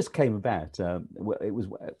 It just came about. It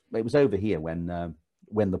was over here when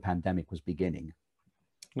the pandemic was beginning,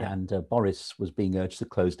 and Boris was being urged to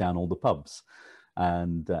close down all the pubs,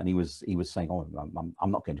 and he was saying, "Oh,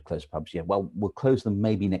 I'm not going to close pubs yet. Well, we'll close them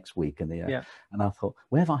maybe next week." And and I thought,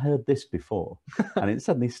 where have I heard this before? And it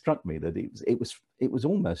suddenly struck me that it was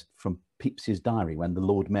almost from Pepys's diary when the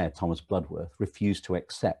Lord Mayor Thomas Bloodworth refused to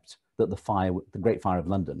accept that the Great Fire of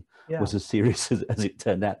London was as serious as it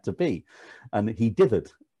turned out to be, and he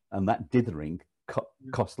dithered, and that dithering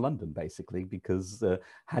cost London basically, because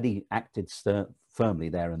had he acted firmly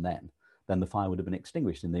there and then the fire would have been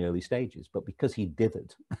extinguished in the early stages. But because he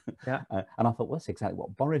dithered, and I thought, well, that's exactly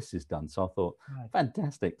what Boris has done. So I thought,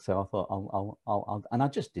 fantastic. So I thought, I'll and I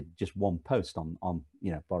just did one post on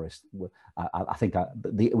you know, Boris. I think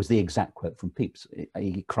it was the exact quote from Pepys.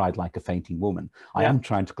 He cried like a fainting woman. I am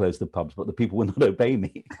trying to close the pubs, but the people will not obey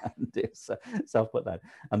me. So I put that,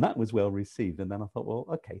 and that was well received. And then I thought, well,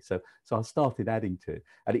 okay. So I started adding to it,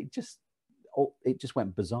 and it just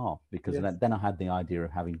went bizarre, because then I had the idea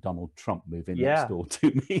of having Donald Trump move in next door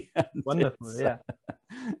to me. Wonderful,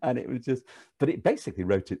 and it was just, but it basically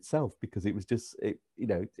wrote itself, because it was just,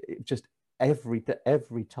 just every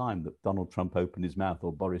time that Donald Trump opened his mouth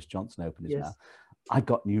or Boris Johnson opened his mouth, I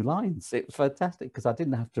got new lines. It was fantastic, because I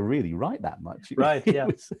didn't have to really write that much. Right. Yeah.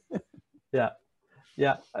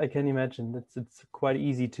 Yeah. I can imagine. It's quite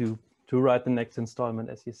easy to write the next installment,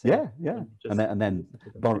 as you say. And then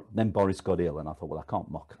Boris got ill, and I thought, well, I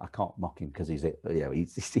can't mock him, because he's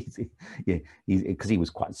because he was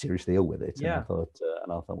quite seriously ill with it. And I thought,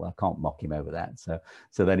 well, I can't mock him over that. So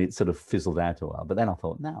then it sort of fizzled out a while. But then I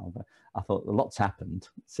thought, a lot's happened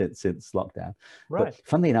since lockdown. Right. But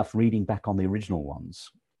funnily enough, reading back on the original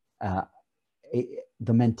ones,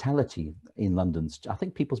 the mentality in I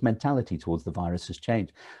think people's mentality towards the virus has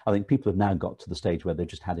changed. I think people have now got to the stage where they've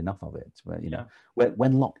just had enough of it. Where,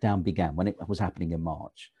 when lockdown began, when it was happening in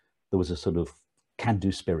March, there was a sort of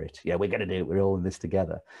can-do spirit. Yeah, we're going to do it. We're all in this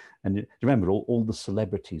together. And you remember, all the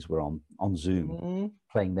celebrities were on Zoom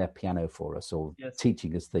playing their piano for us, or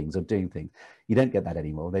teaching us things, or doing things. You don't get that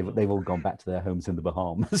anymore. They've all gone back to their homes in the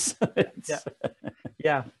Bahamas.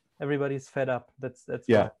 Everybody's fed up. That's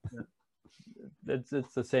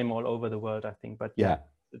it's the same all over the world, I think. But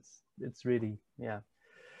it's really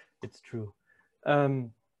it's true.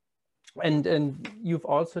 And you've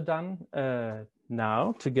also done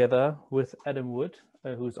now, together with Adam Wood,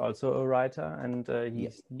 who's also a writer, and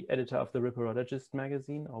he's the editor of the Ripperologist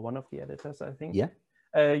magazine, or one of the editors, I think.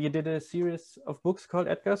 You did a series of books called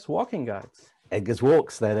Edgar's Walking Guides. Edgar's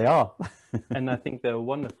Walks, there they are. And I think they're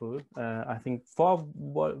wonderful. I think 4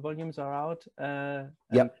 volumes are out, and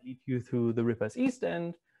Yep. they lead you through the Ripper's East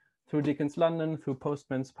End, through Dickens London, through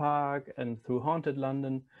Postman's Park, and through Haunted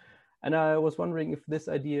London. And I was wondering if this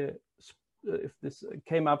idea, if this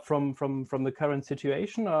came up from the current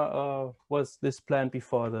situation, or was this planned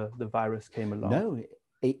before the virus came along? No,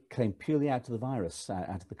 it came purely out of the virus,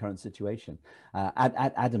 out of the current situation.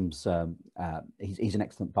 Adam's, he's an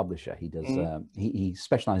excellent publisher. He does, he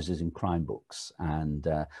specializes in crime books, and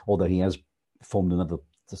although he has formed another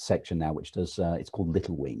section now, which does, it's called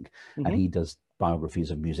Little Wing, and he does biographies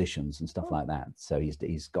of musicians and stuff like that. So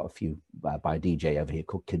he's got a few by a DJ over here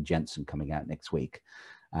called Kid Jensen coming out next week.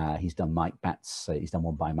 He's done Mike Batt's, he's done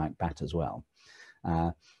one by Mike Batt as well.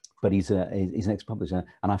 But he's an ex-publisher,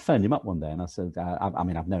 and I phoned him up one day, and I said, I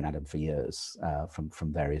mean, I've known Adam for years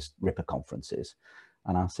from various Ripper conferences,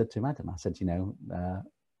 and I said to him, Adam, I said, you know,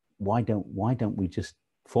 why don't we just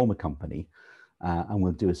form a company, and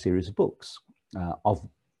we'll do a series of books of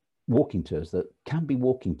walking tours that can be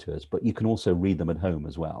walking tours, but you can also read them at home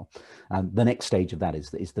as well. And the next stage of that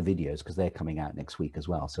is the videos, because they're coming out next week as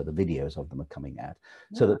well. So the videos of them are coming out,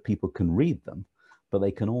 so that people can read them, but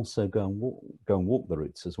they can also go and walk the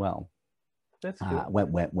routes as well. That's good.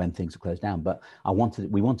 When things are closed down. But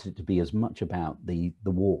we wanted it to be as much about the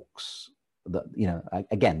walks, that, you know,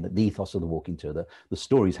 again, the ethos of the walking tour. The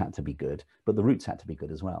stories had to be good, but the routes had to be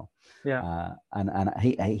good as well. Yeah. And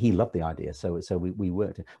he loved the idea. So we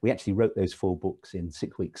worked. We actually wrote those 4 books in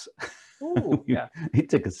 6 weeks. Ooh, yeah. It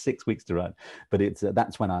took us 6 weeks to write, but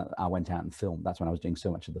that's when I went out and filmed. That's when I was doing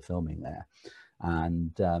so much of the filming there,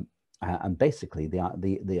 and basically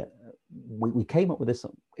we came up with this.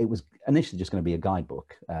 It was initially just going to be a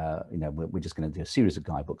guidebook. You know, we're just going to do a series of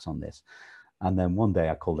guidebooks on this. And then one day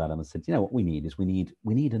I called Adam and said, you know what we need is we need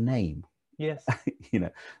a name. Yes. You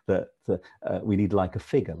know, that we need like a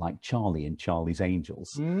figure like Charlie in Charlie's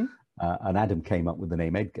Angels. And Adam came up with the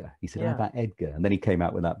name Edgar. He said, how about Edgar? And then he came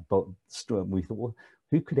out with that story. And we thought, well,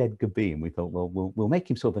 who could Edgar be? And we thought, well, we'll make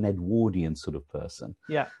him sort of an Edwardian sort of person.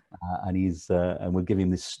 Yeah. And and we'll give him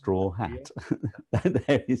this straw hat.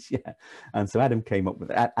 There is, yeah. And so Adam came up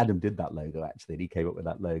with, Adam did that logo actually, and he came up with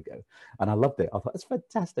that logo. And I loved it. I thought, that's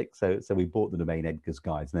fantastic. So we bought the domain Edgar's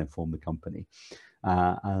Guides and then formed the company.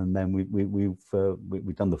 And then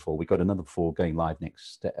we've done the 4. We've got another 4 going live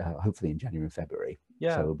next, hopefully in January and February.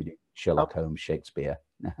 Yeah. So we'll be doing Sherlock Holmes, Shakespeare.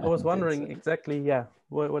 I was wondering exactly,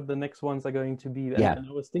 what the next ones are going to be. And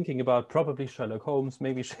I was thinking about probably Sherlock Holmes,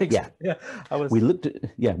 maybe Shakespeare. Yeah. We looked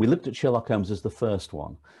at Sherlock Holmes as the first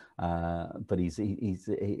one, but it's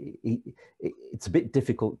a bit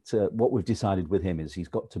difficult. What we've decided with him is he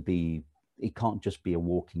can't just be a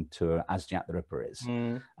walking tour as Jack the Ripper is,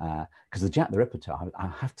 because the Jack the Ripper tour, I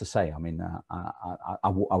have to say, I mean, I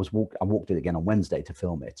walked it again on Wednesday to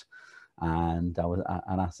film it. And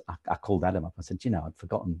I called Adam up. I said, you know, I'd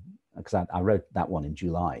forgotten, because I wrote that one in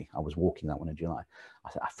July. I was walking that one in July.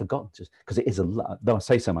 I said, I forgot, just because it is though I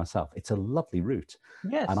say so myself, it's a lovely route.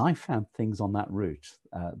 Yes. And I found things on that route.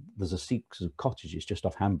 There's a series of cottages just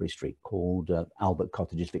off Hanbury Street called Albert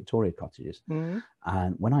Cottages, Victoria Cottages.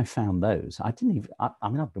 And when I found those, I mean,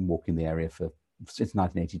 I've been walking the area since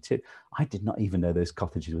 1982. I did not even know those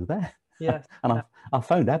cottages were there. Yeah. And I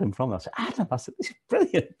phoned Adam from there. I said, Adam, this is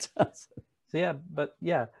brilliant.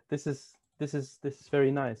 This is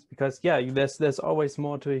very nice, because there's always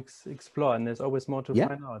more to explore, and there's always more to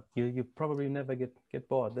find out. You probably never get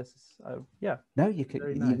bored. This is No,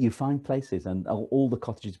 you find places, and all the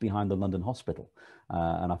cottages behind the London Hospital,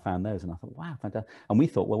 and I found those, and I thought, wow, fantastic. And we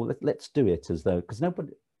thought, well, let's do it as though, because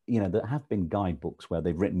nobody, you know, there have been guidebooks where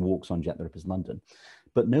they've written walks on Jack the Ripper's London,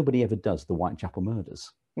 but nobody ever does the Whitechapel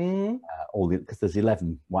murders. Because there's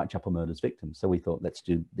 11 Whitechapel murders victims, so we thought, let's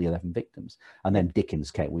do the 11 victims. And then Dickens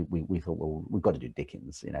came. We thought, well, we've got to do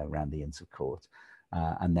Dickens, you know, around the Inns of Court.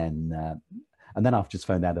 And then I've just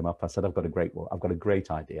phoned Adam up. I said, I've got a great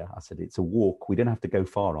idea. I said, it's a walk. We don't have to go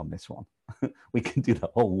far on this one. We can do the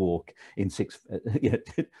whole walk in 6.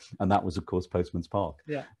 And that was, of course, Postman's Park.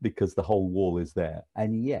 Yeah. Because the whole wall is there,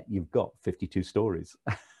 and yet you've got 52 stories.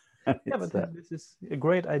 But this is a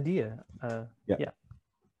great idea.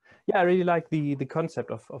 I really like the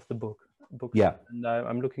concept of the book. Yeah, and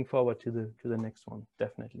I'm looking forward to the next one,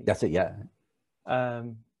 definitely. That's it.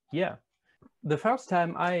 The first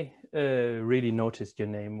time I really noticed your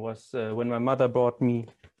name was when my mother brought me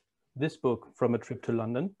this book from a trip to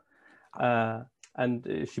London,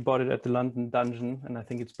 and she bought it at the London Dungeon, and I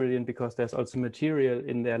think it's brilliant because there's also material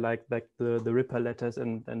in there like the Ripper letters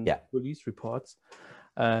and police reports.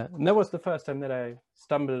 And that was the first time that I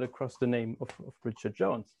stumbled across the name of Bridget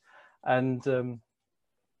Jones. And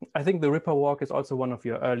I think the Ripper Walk is also one of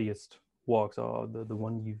your earliest walks, or the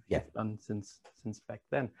one you've done since back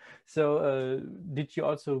then. So did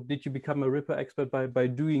you become a Ripper expert by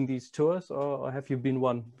doing these tours, or have you been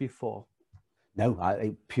one before? No,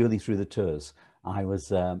 purely through the tours. When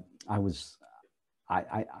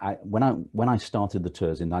I started the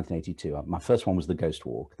tours in 1982, my first one was the Ghost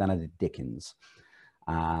Walk. Then I did Dickens,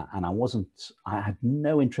 and I had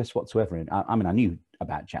no interest whatsoever in. I mean, I knew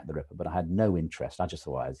about Jack the Ripper, but I had no interest. I just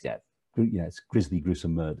thought, it's grisly,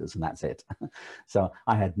 gruesome murders, and that's it. So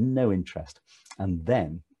I had no interest. And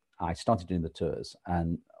then I started doing the tours.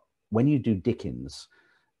 And when you do Dickens,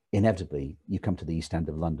 inevitably you come to the East End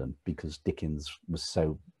of London, because Dickens was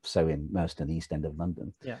so immersed in the East End of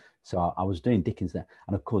London. Yeah. So I was doing Dickens there.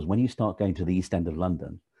 And of course, when you start going to the East End of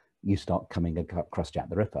London, you start coming across Jack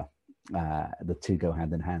the Ripper. The two go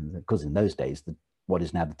hand in hand. Because in those days, what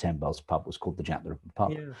is now the 10 Bells pub was called the Jack the Ripper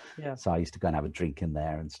pub. Yeah. So I used to go and have a drink in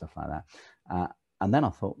there and stuff like that. And then I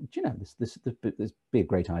thought, this be a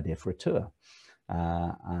great idea for a tour.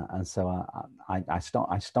 And so I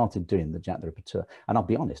started doing the Jack the Ripper tour. And I'll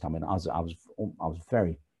be honest, I mean, I was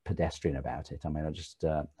very pedestrian about it. I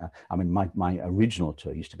mean, my original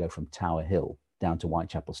tour used to go from Tower Hill down to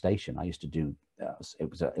Whitechapel Station. I used to do it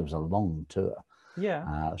was a long tour.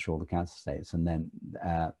 Yeah. Through all the council estates, and then.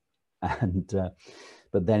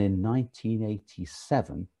 But then in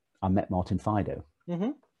 1987, I met Martin Fido,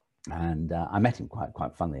 and I met him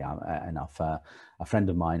quite funnily enough. A friend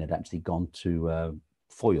of mine had actually gone to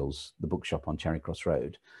Foyles, the bookshop on Charing Cross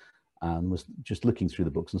Road, and was just looking through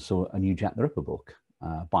the books and saw a new Jack the Ripper book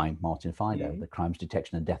by Martin Fido, The Crimes,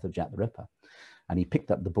 Detection and Death of Jack the Ripper. And he picked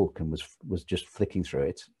up the book and was just flicking through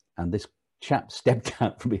it, and this chap stepped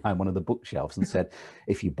out from behind one of the bookshelves and said,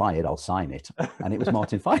 "If you buy it, I'll sign it." And it was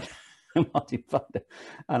Martin Fido. Martin Fido.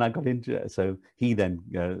 And I got into it. So he then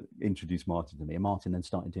introduced Martin to me, and Martin then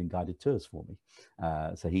started doing guided tours for me.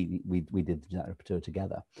 So we did the tour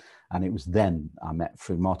together. And it was then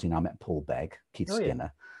through Martin, I met Paul Begg, Keith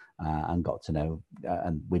Skinner, and got to know,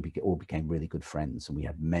 and we all became really good friends. And we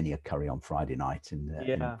had many a curry on Friday night in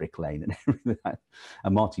Brick Lane and everything.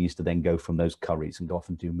 And Martin used to then go from those curries and go off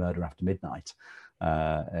and do Murder After Midnight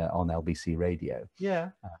on LBC Radio.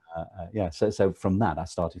 So from that I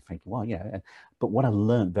started thinking, well, but what I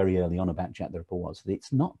learned very early on about Jack the Ripper was that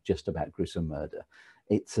it's not just about gruesome murder.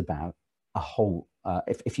 It's about a whole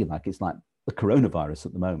if you like, it's like the coronavirus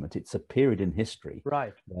at the moment. It's a period in history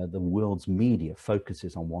where the world's media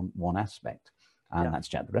focuses on one aspect, and that's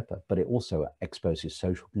Jack the Ripper, but it also exposes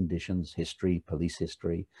social conditions, history, police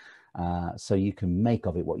history, so you can make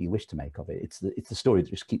of it what you wish to make of it. It's the story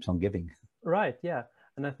that just keeps on giving. Right, yeah.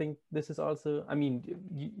 And I think this is also, I mean,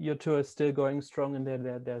 your tour is still going strong, and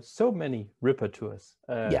there are so many Ripper tours.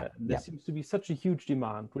 There seems to be such a huge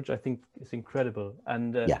demand, which I think is incredible.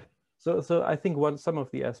 And so I think some of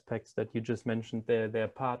the aspects that you just mentioned, they're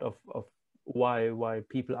part of why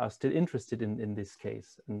people are still interested in this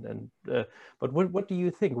case. But what do you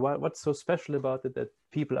think? What's so special about it that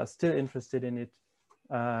people are still interested in it?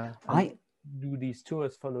 Do these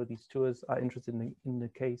tours follow these tours, are interested in the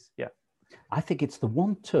case? Yeah. I think it's the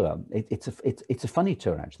one tour. It's a funny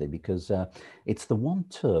tour actually, because it's the one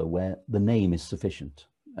tour where the name is sufficient.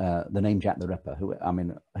 The name Jack the Ripper.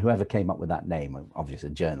 Whoever came up with that name, obviously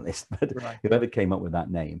a journalist, but whoever came up with that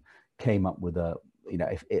name came up with a.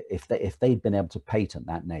 If they'd been able to patent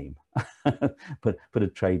that name, put a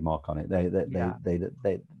trademark on it, they'd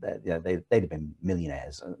have been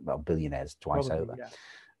millionaires, well, billionaires twice over.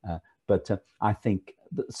 Yeah. But I think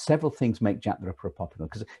that several things make Jack the Ripper popular,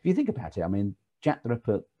 because if you think about it, I mean, Jack the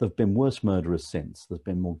Ripper, there've been worse murderers since, there's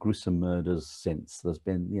been more gruesome murders since, there's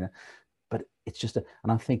been, but it's just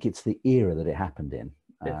and I think it's the era that it happened in.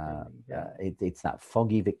 It's that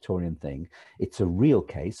foggy Victorian thing. It's a real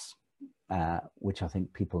case, which I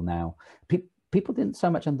think people now, people didn't so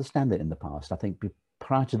much understand it in the past. I think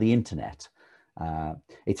prior to the internet,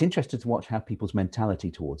 it's interesting to watch how people's mentality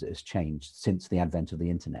towards it has changed since the advent of the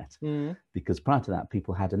internet. Because prior to that,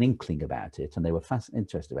 people had an inkling about it and they were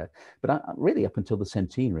interested about it. But really, up until the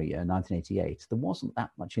centenary year, 1988, there wasn't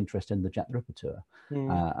that much interest in the Jack the Ripper tour.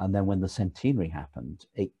 And then when the centenary happened,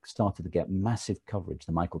 it started to get massive coverage.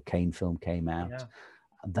 The Michael Caine film came out.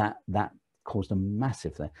 That caused a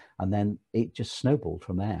massive thing, and then it just snowballed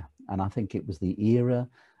from there. And I think it was the era,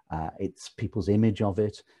 it's people's image of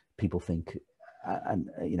it. People think,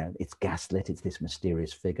 it's gaslit, it's this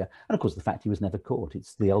mysterious figure, and of course the fact he was never caught.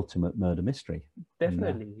 It's the ultimate murder mystery.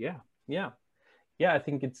 Definitely. I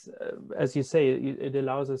think it's as you say, it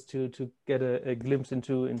allows us to get a glimpse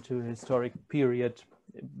into a historic period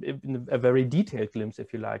in a very detailed glimpse,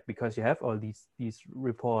 if you like, because you have all these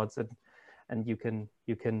reports, and you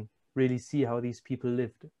can really see how these people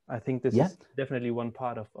lived. I think this is definitely one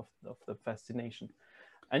part of the fascination.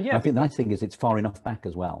 And yeah, I think the nice thing is it's far enough back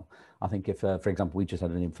as well. I think if, for example, we just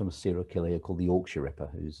had an infamous serial killer here called the Yorkshire Ripper,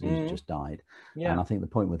 who's just died. Yeah. And I think the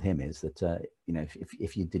point with him is that, you know,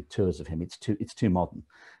 if you did tours of him, it's too modern.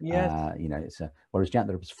 Yes. You know, it's whereas Jack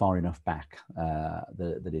the Ripper's far enough back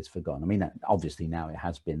that it's forgotten. I mean, obviously now it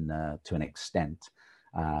has been to an extent.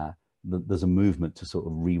 There's a movement to sort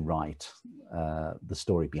of rewrite the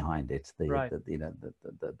story behind it. You know,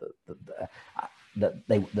 that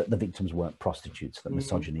the victims weren't prostitutes, that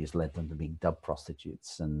misogyny has led them to being dubbed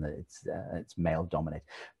prostitutes, and it's male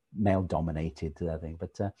dominated thing.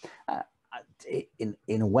 But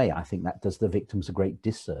in a way, I think that does the victims a great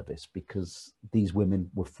disservice, because these women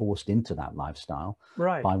were forced into that lifestyle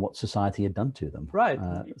by what society had done to them.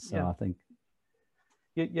 So I think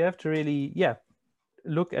you have to really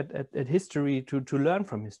look at history to learn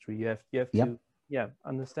from history. You have to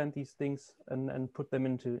understand these things and put them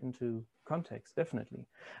into context, definitely.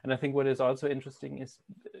 And I think what is also interesting is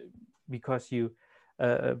because you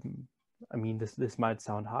I mean, this might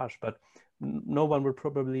sound harsh, but no one would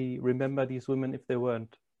probably remember these women if they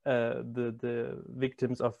weren't the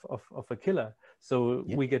victims of a killer. So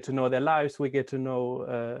we get to know their lives, we get to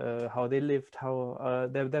know how they lived, how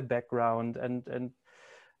their background, and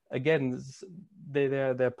again,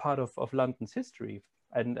 they're part of London's history.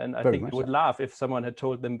 And I think they would laugh if someone had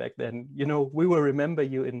told them back then, you know, we will remember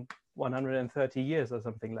you in 130 years or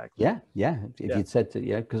something like that. If you'd said to,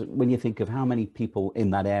 because when you think of how many people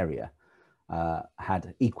in that area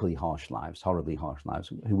had equally harsh lives, horribly harsh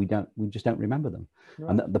lives, who we just don't remember them.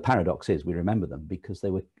 And the paradox is we remember them because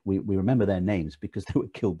we remember their names because they were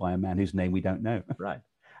killed by a man whose name we don't know. Right.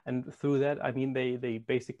 And through that, I mean, they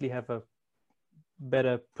basically have a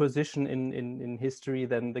better position in history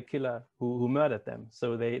than the killer who murdered them.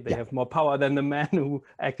 So they have more power than the man who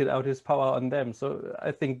acted out his power on them. So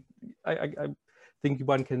I think I think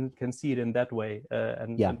one can see it in that way,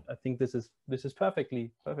 and I think this is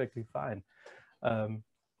perfectly fine.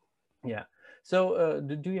 So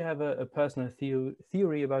do you have a personal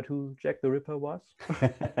theory about who Jack the Ripper was?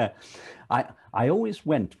 I always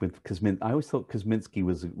went with Kosminski. I always thought Kosminski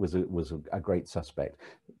was a great suspect,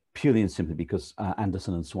 purely and simply because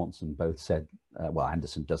Anderson and Swanson both said, well,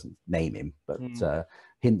 Anderson doesn't name him, but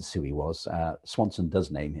hints who he was. Swanson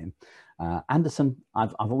does name him. Anderson,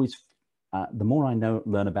 I've always, the more I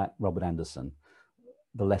learn about Robert Anderson,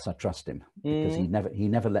 the less I trust him, because he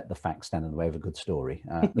never let the facts stand in the way of a good story.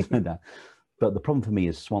 But the problem for me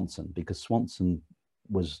is Swanson, because Swanson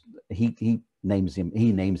was he names him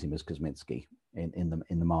as Kosminski in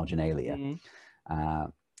the marginalia,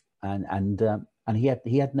 and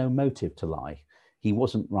he had no motive to lie. He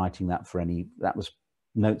wasn't writing that for any. That was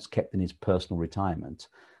notes kept in his personal retirement,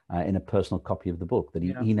 in a personal copy of the book that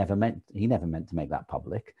he never meant to make that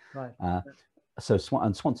public. Right. So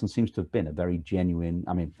Swanson seems to have been a very genuine.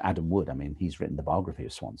 I mean, Adam Wood. I mean, he's written the biography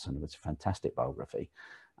of Swanson. It was a fantastic biography,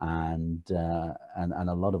 and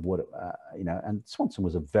a lot of what And Swanson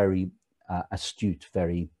was a very astute,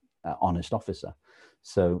 very honest officer.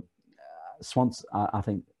 So Swanson, I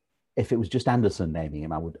think, if it was just Anderson naming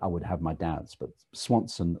him, I would have my doubts. But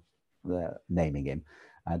Swanson naming him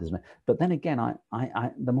doesn't. But then again,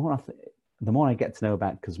 the more I get to know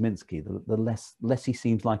about Kosminski, the less he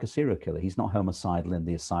seems like a serial killer. He's not homicidal in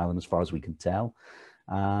the asylum, as far as we can tell.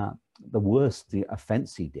 The worst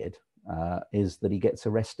offence he did is that he gets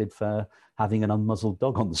arrested for having an unmuzzled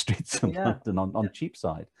dog on the streets of London on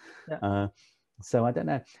Cheapside. So I don't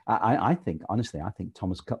know. I think, honestly, I think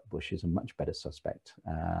Thomas Cutbush is a much better suspect.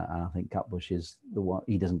 And I think Cutbush is the one.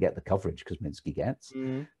 He doesn't get the coverage Kosminski gets,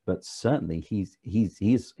 but certainly he's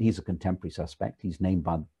a contemporary suspect. He's named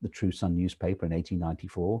by the True Sun newspaper in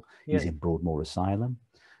 1894. He's in Broadmoor Asylum.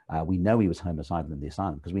 We know he was homicidal in the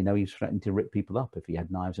asylum because we know he was threatening to rip people up if he had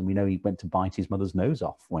knives, and we know he went to bite his mother's nose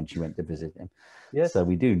off when she went to visit him. Yes. So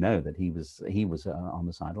we do know that he was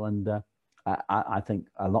homicidal, and I think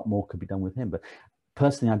a lot more could be done with him. But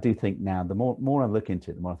personally, I do think now, the more I look into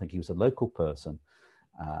it, the more I think he was a local person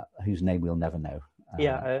whose name we'll never know.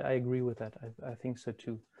 I agree with that. I think so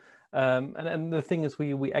too. And the thing is,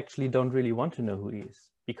 we actually don't really want to know who he is,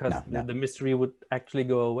 because the mystery would actually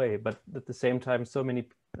go away. But at the same time, so many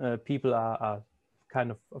people are kind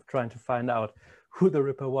of trying to find out who the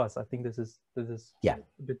Ripper was. I think this is a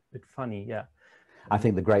bit funny. I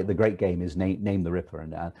think the great game is name the Ripper,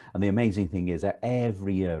 and the amazing thing is that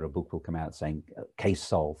every year a book will come out saying case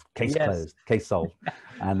solved, case closed, case solved,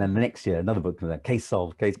 and then the next year another book comes out, case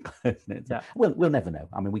solved, case closed. We'll never know.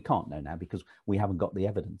 I mean, we can't know now because we haven't got the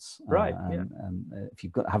evidence. Right. If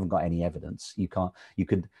haven't got any evidence, you can't.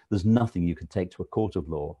 There's nothing you could take to a court of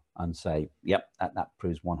law and say, yep, that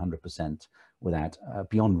proves 100% without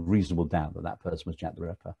beyond reasonable doubt that person was Jack the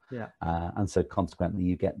Ripper. Yeah. And so consequently,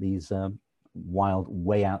 you get these wild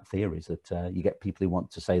way out theories that you get people who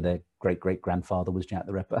want to say their great grandfather was Jack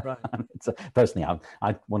the Ripper. Right. Personally,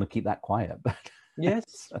 I want to keep that quiet. But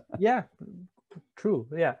yes. Yeah. True.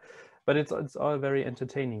 Yeah. But it's all very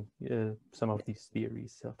entertaining, some of these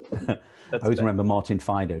theories. So I always remember Martin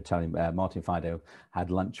Fido telling Martin Fido had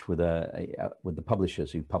lunch with the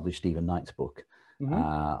publishers who published Stephen Knight's book,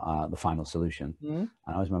 The Final Solution. And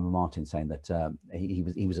I always remember Martin saying that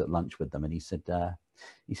he was at lunch with them, and he said, but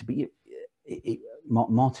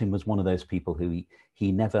Martin was one of those people who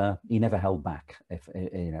he never held back.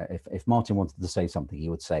 If Martin wanted to say something, he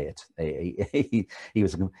would say it. He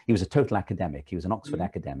was a total academic. He was an Oxford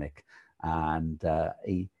academic, and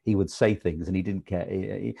he would say things, and he didn't care.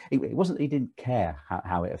 He didn't care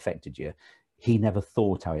how it affected you. He never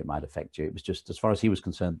thought how it might affect you. It was just, as far as he was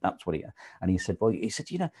concerned, that's what and he said, well, he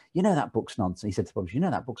said, you know, that book's nonsense. He said to the publisher, you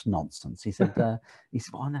know, that book's nonsense. He said, he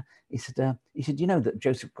said, you know, that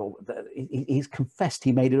Joseph, he's confessed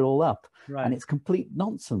he made it all up, right, and it's complete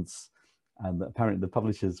nonsense. And apparently the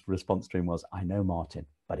publisher's response to him was, I know, Martin,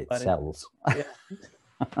 but it sells.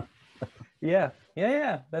 Yeah.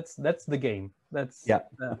 Yeah. That's the game. That's yeah.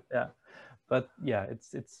 But yeah,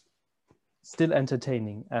 it's still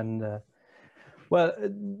entertaining. And well,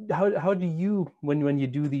 how do you, when you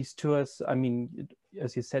do these tours, I mean,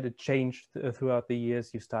 as you said, it changed throughout the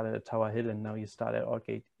years. You started at Tower Hill and now you start at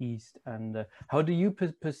Aldgate East. And how do you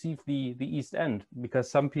perceive the East End?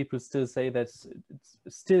 Because some people still say that it's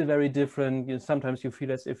still very different. You know, sometimes you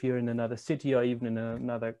feel as if you're in another city or even in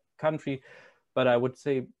another country. But I would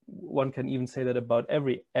say one can even say that about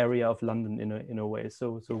every area of London in a way.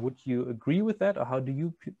 So would you agree with that, or how do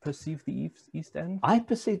you perceive the East End? I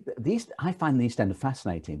find the East End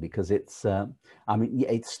fascinating because it's. I mean,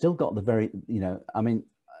 it's still got the very.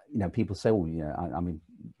 People say, well, I mean,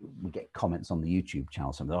 we get comments on the YouTube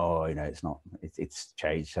channel. Some, it's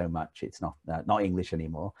changed so much. It's not English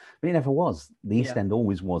anymore. But it never was. The East End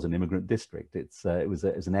always was an immigrant district. It was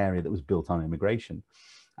an area that was built on immigration.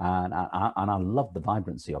 And I love the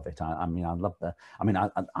vibrancy of it. I love that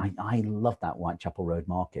Whitechapel Road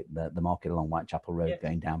market, the market along Whitechapel Road,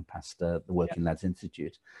 going down past the Working Lads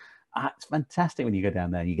Institute. It's fantastic when you go down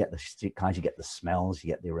there and you get the streetcars, you get the smells, you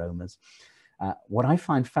get the aromas. What I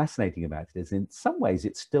find fascinating about it is, in some ways,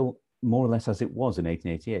 it's still more or less as it was in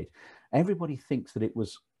 1888. Everybody thinks that it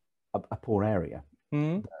was a poor area.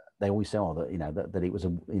 They always say, that it was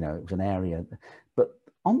it was an area, but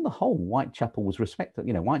on the whole, Whitechapel was respected.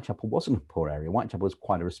 Whitechapel wasn't a poor area. Whitechapel was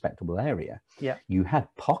quite a respectable area. Yeah. You had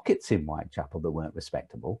pockets in Whitechapel that weren't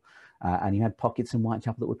respectable, and you had pockets in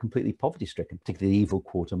Whitechapel that were completely poverty-stricken, particularly the evil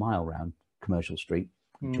quarter mile around Commercial Street,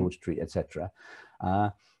 George Street, etc.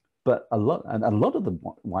 But a lot of the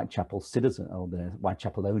Whitechapel citizens, or the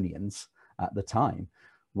Whitechapelonians at the time,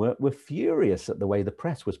 were furious at the way the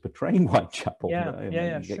press was portraying Whitechapel.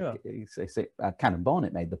 Sure. Canon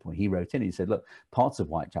Barnett made the point. He wrote in, he said, look, parts of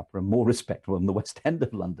Whitechapel are more respectable than the West End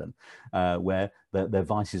of London, where their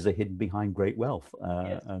vices are hidden behind great wealth.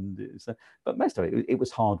 But most of it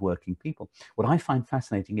was hardworking people. What I find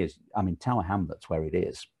fascinating is, Tower Hamlets, where it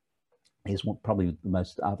is what probably the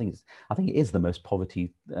most, I think it is the most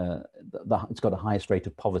poverty, it's got the highest rate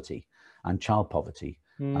of poverty and child poverty.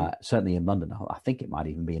 Certainly in London. I think it might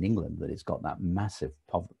even be in England that it's got that massive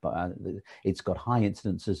poverty. It's got high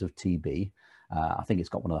incidences of TB. I think it's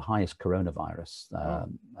got one of the highest coronavirus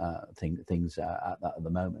things at the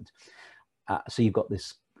moment. So you've got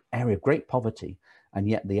this area of great poverty, and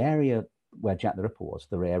yet the area where Jack the Ripper was,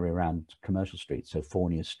 the area around Commercial Street, so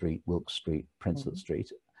Fournier Street, Wilkes Street, Princelet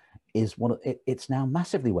Street, is it's now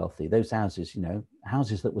massively wealthy. Those houses,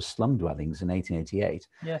 houses that were slum dwellings in 1888.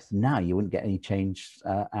 Yes. Now you wouldn't get any change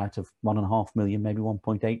out of 1.5 million, maybe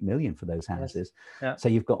 1.8 million for those houses. Yes. Yeah. So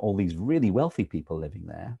you've got all these really wealthy people living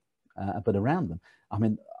there, but around them.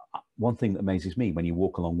 One thing that amazes me when you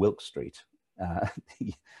walk along Wilkes Street,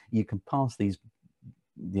 you can pass these,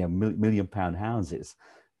 £1 million houses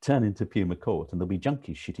turn into Puma Court and there'll be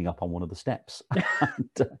junkies shitting up on one of the steps.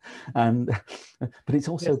 and but it's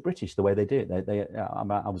also British the way they do it.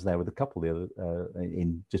 I was there with a couple the other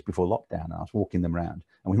in just before lockdown. And I was walking them around,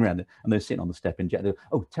 and we ran, and they were sitting on the step in jet. They were,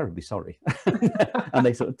 oh, terribly sorry, and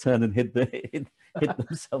they sort of turned and hid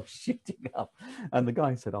themselves shitting up. And the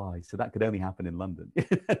guy said, "Oh, he said that could only happen in London.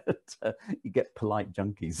 You get polite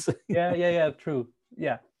junkies." Yeah, true.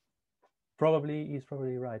 Yeah, he's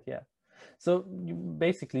probably right. Yeah. So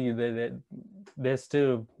basically, there's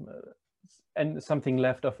still and something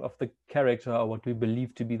left of the character, or what we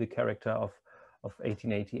believe to be the character of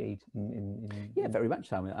 1888. Yeah, very much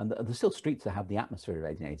so. And there's still streets that have the atmosphere of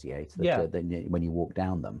 1888. When you walk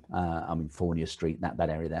down them, I mean, Fornia Street, that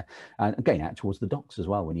area there, and again out towards the docks as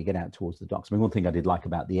well. When you get out towards the docks, I mean, one thing I did like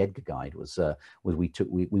about the Edgar Guide was we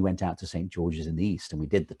went out to St George's in the east, and we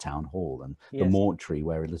did the town hall and the mortuary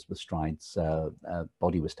where Elizabeth Stride's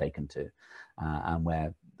body was taken to, and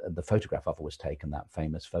where the photograph of her was taken, that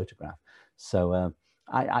famous photograph. So.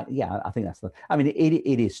 I think that's I mean,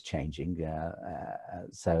 it is changing.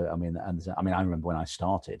 So I mean, I remember when I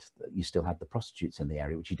started, you still had the prostitutes in the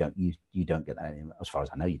area, which you don't get that anymore. As far as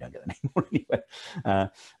I know, you don't get that anymore anyway.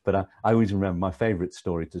 But I always remember my favourite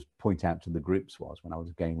story to point out to the groups was when I was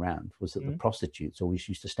going round was that the prostitutes always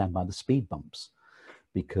used to stand by the speed bumps,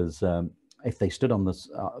 because if they stood on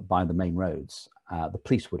by the main roads, the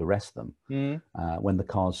police would arrest them when the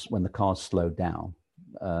cars slowed down.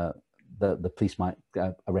 The police might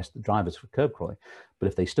arrest the drivers for curb crawling, but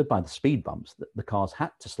if they stood by the speed bumps, the cars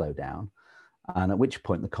had to slow down, and at which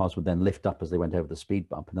point the cars would then lift up as they went over the speed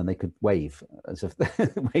bump, and then they could wave as if they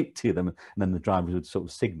waved to them, and then the drivers would sort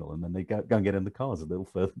of signal, and then they go and get in the cars a little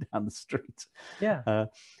further down the street. Yeah.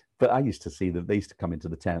 But I used to see that they used to come into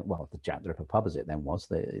the town. Well, the Jack the Ripper pub, as it then was,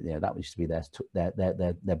 that used to be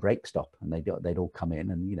their break stop, and they'd all come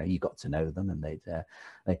in, and you got to know them, and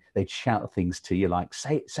they'd shout things to you like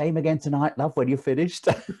 "Say him again tonight, love, when you're finished."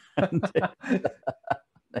 and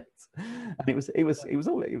it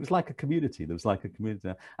was like a community. There was like a community,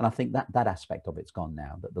 and I think that aspect of it's gone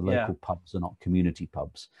now. That the local pubs are not community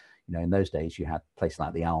pubs. In those days, you had places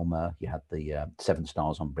like the Alma, you had the Seven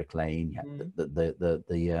Stars on Brick Lane, you had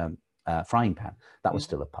the Frying Pan. That was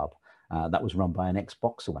still a pub. That was run by an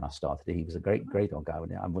ex-boxer when I started. He was a great old guy.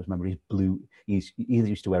 I remember his blue. He either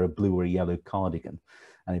used to wear a blue or a yellow cardigan,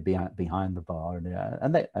 and he'd be out behind the bar,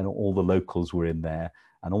 and all the locals were in there.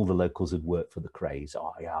 And all the locals had worked for the Craze.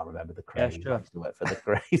 Oh, yeah, I remember the Craze. Yeah, sure. I used to work for the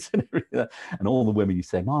Craze and everything. And all the women, you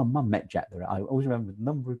say, my mum met Jack the Ripper. I always remember the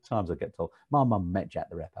number of times I get told, my mum met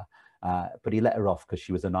Jack the Ripper, but he let her off because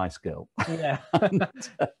she was a nice girl. Yeah.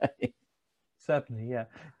 Certainly, yeah.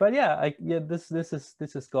 But this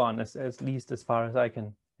is gone, at least as far as I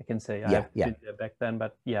can say. I did there back then,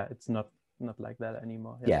 but it's not like that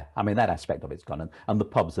anymore. Yeah, I mean, that aspect of it's gone, and the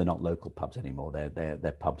pubs are not local pubs anymore.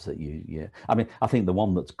 They're pubs that I mean, I think the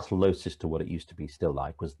one that's closest to what it used to be still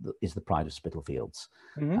like is the Pride of Spitalfields.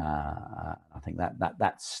 I think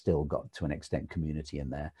that's still got to an extent community in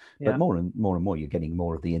there, but more and more you're getting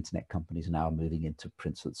more of the internet companies now moving into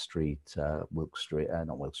Princelet Street,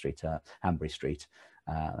 Hanbury Street.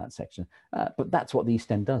 That section, but that's what the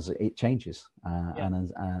East End does. It changes,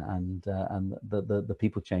 and the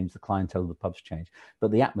people change, the clientele of the pubs change,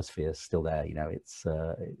 but the atmosphere is still there. It's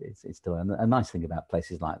still. And a nice thing about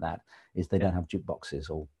places like that is they don't have jukeboxes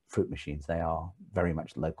or fruit machines. They are very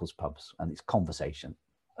much locals pubs, and it's conversation.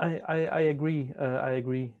 I agree. I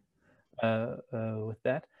agree with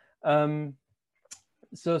that.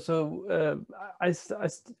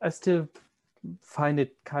 I still find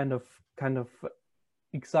it kind of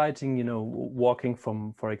exciting, walking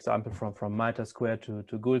for example, from Mitre Square to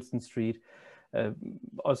Goulston Street,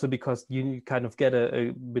 also because you kind of get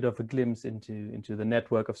a bit of a glimpse into the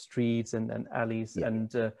network of streets and alleys.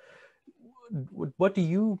 And what do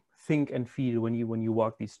you think and feel when you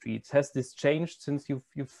walk these streets? Has this changed since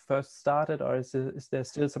you've first started, or is there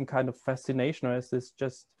still some kind of fascination, or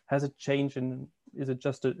has it changed, and is it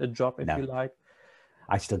just a job, if you like?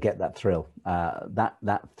 I still get that thrill,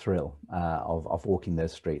 that thrill of walking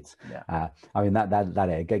those streets. I mean, that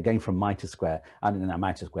area, going from Mitre Square, and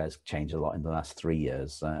Mitre Square has changed a lot in the last 3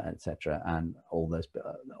 years, etc. And all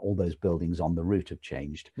those buildings on the route have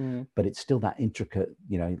changed, but it's still that intricate,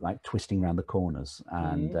 like twisting around the corners,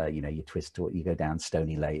 and you twist, you go down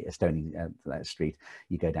Stony Street,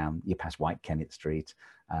 you pass White Kennet Street,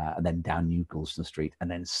 and then down New Goulston Street,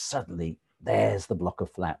 and then suddenly there's the block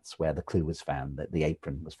of flats where the clue was found, that the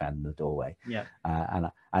apron was found in the doorway. Yeah.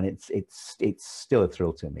 And it's still a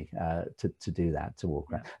thrill to me to do that, to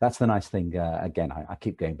walk around. That's the nice thing. Again, I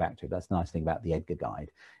keep going back to it. That's the nice thing about the Edgar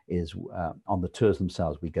Guide is on the tours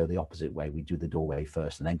themselves, we go the opposite way. We do the doorway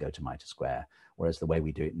first and then go to Mitre Square. Whereas the way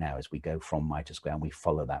we do it now is we go from Mitre Square and we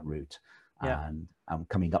follow that route. Yeah. And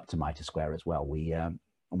coming up to Mitre Square as well, we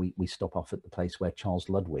stop off at the place where Charles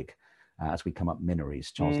Ludwig, as we come up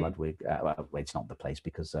Minories, Charles Ludwig, well, it's not the place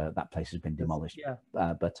because that place has been demolished. Yeah.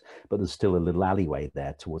 But there's still a little alleyway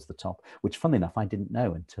there towards the top, which, funnily enough, I didn't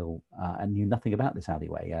know until I knew nothing about this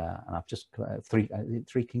alleyway. And I've just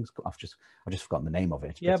Three Kings. I've just forgotten the name of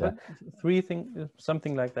it. Yeah, but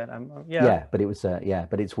something like that. Yeah, but it was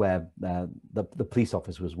but it's where the police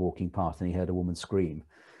officer was walking past and he heard a woman scream.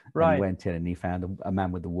 Right. And he went in and he found a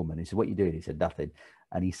man with the woman. He said, "What are you doing?" He said, "Nothing."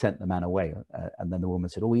 And he sent the man away. And then the woman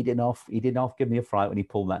said, "Oh, he didn't give me a fright when he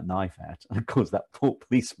pulled that knife out." And of course, that poor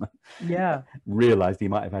policeman realized he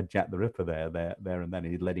might have had Jack the Ripper there and then.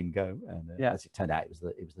 He'd let him go. And as it turned out, it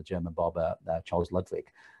was the German barber, Charles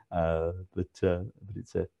Ludwig. But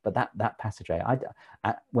that passageway,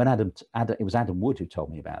 when it was Adam Wood who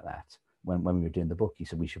told me about that. When we were doing the book, he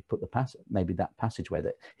said we should put maybe that passageway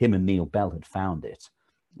that him and Neil Bell had found it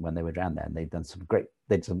when they were down there, and they'd done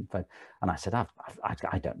and I said,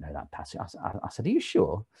 I don't know that passage. I said, "Are you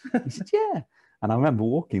sure?" He said, "Yeah." And I remember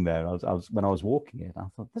walking there. When I was walking it, I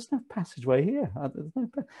thought, "There's no passageway here."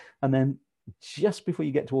 And then just before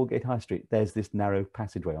you get to Aldgate High Street, there's this narrow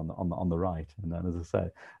passageway on the right. And then, as I say,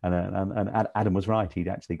 and Adam was right. He'd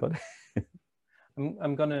actually got it.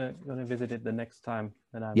 I'm gonna visit it the next time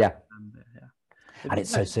that I'm there. Yeah. And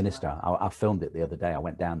it's so sinister. I filmed it the other day. I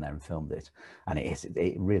went down there and filmed it, and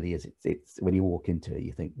it really is. It's when you walk into it,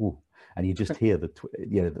 you think, "Ooh," and you just hear the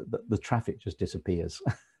traffic just disappears.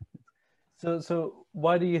 So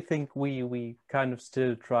why do you think we kind of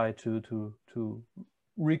still try to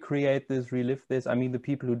recreate this, relive this? I mean, the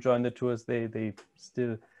people who join the tours, they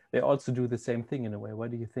also do the same thing in a way. Why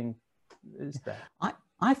do you think is that?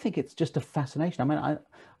 I think it's just a fascination. I mean,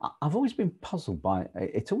 I've always been puzzled by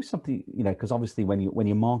it's always something, because obviously when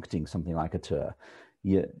you're marketing something like a tour,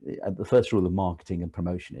 the first rule of marketing and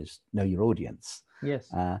promotion is know your audience. Yes.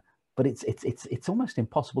 But it's almost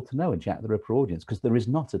impossible to know a Jack the Ripper audience because there is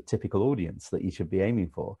not a typical audience that you should be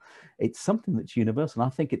aiming for. It's something that's universal.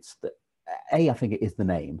 And I think I think it is the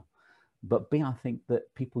name, but B, I think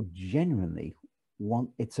that people genuinely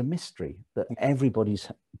it's a mystery that everybody's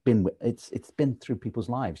been with. It's been through people's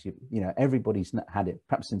lives. Everybody's had it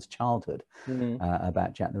perhaps since childhood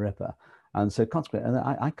about Jack the Ripper, and so consequently,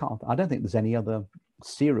 I don't think there's any other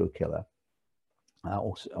serial killer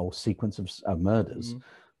or sequence of murders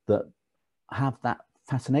that have that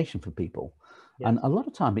fascination for people. Yes. And a lot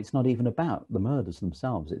of time, it's not even about the murders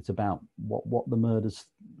themselves. It's about what the murders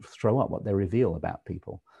throw up, what they reveal about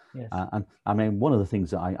people. Yes. And I mean, one of the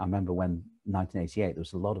things that I remember when 1988, there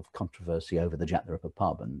was a lot of controversy over the Jack the Ripper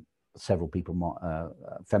pub, and several people,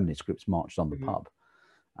 feminist groups, marched on the pub.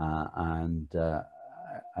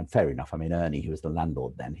 And fair enough. I mean, Ernie, who was the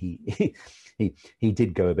landlord then, he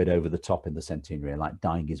did go a bit over the top in the centenary, like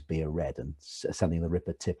dyeing his beer red and selling the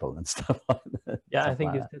Ripper tipple and stuff like that. Yeah, I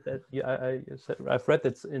think you said that. Yeah, I've read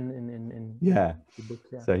that in the book.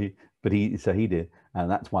 Yeah. So he did,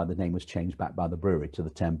 and that's why the name was changed back by the brewery to the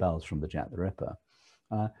 10 Bells from the Jack the Ripper.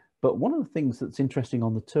 But one of the things that's interesting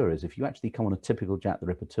on the tour is if you actually come on a typical Jack the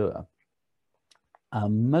Ripper tour,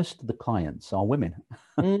 most of the clients are women.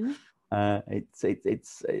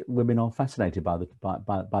 Women are fascinated by the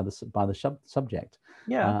subject.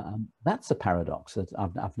 Yeah, that's a paradox that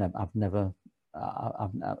I've never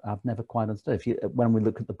quite understood. When we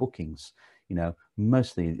look at the bookings,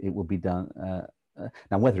 mostly it will be done.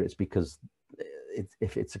 Now, whether it's because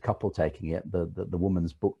if it's a couple taking it, the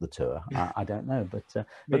woman's booked the tour, I don't know, but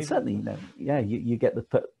certainly, you get the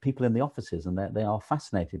people in the offices, and they are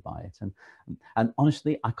fascinated by it, and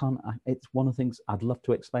honestly, I can't. It's one of the things I'd love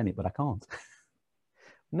to explain it, but I can't.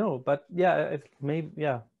 No, but neither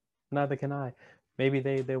can I. Maybe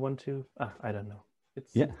they want to. I don't know.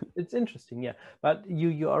 It's interesting, yeah. But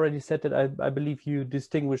you already said that. I believe you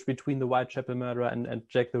distinguish between the Whitechapel Murderer and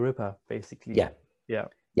Jack the Ripper, basically.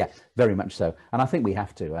 Yeah, very much so. And I think we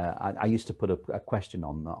have to. I used to put a question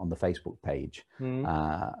on the Facebook page.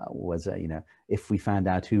 If we found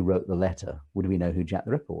out who wrote the letter, would we know who Jack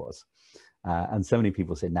the Ripper was? And so many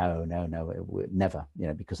people said, no, never,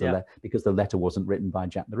 because the letter wasn't written by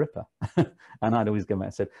Jack the Ripper. And I'd always go back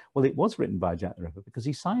and say, well, it was written by Jack the Ripper because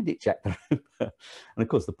he signed it Jack the Ripper. And of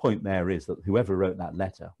course, the point there is that whoever wrote that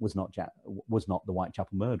letter was not the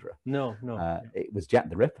Whitechapel Murderer. No. It was Jack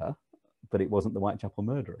the Ripper. but it wasn't the Whitechapel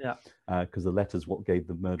murderer. Yeah. Because the letter's what gave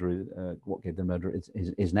the murderer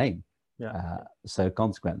his name. Yeah. So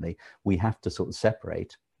consequently, we have to sort of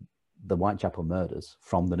separate the Whitechapel murders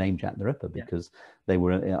from the name Jack the Ripper, because they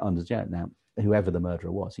were under Jack. Now, whoever the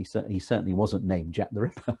murderer was, he certainly wasn't named Jack the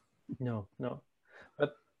Ripper. No.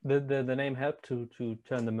 But the name helped to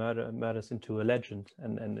turn the murders into a legend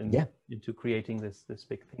and into creating this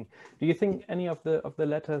big thing. Do you think any of the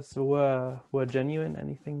letters were genuine?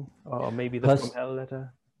 Anything, or maybe the From Hell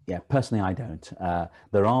letter? Yeah, personally, I don't.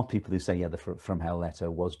 There are people who say, yeah, the From Hell letter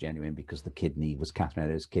was genuine because the kidney was Catherine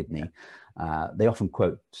Eddowes' kidney. They often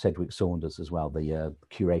quote Sedgwick Saunders as well, the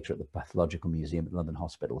curator at the Pathological Museum at London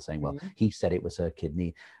Hospital, saying, well, he said it was her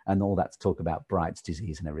kidney, and all that talk about Bright's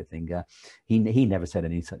disease and everything. He never said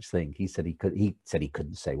any such thing. He said he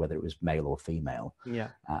couldn't say whether it was male or female. Yeah.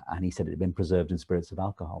 And he said it had been preserved in spirits of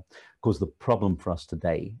alcohol. Of course, the problem for us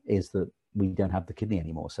today is that we don't have the kidney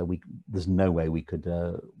anymore, so there's no way we can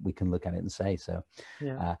look at it and say so.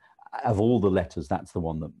 Of all the letters, that's the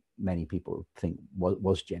one that many people think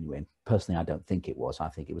was genuine. Personally, I don't think it was. I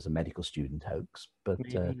think it was a medical student hoax. But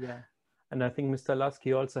maybe, and I think Mr.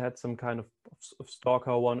 Lasky also had some kind of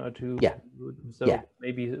stalker, one or two. So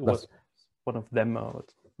maybe it was one of them. Or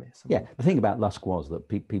the thing about Lusk was that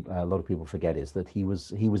a lot of people forget is that he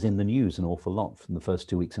was in the news an awful lot from the first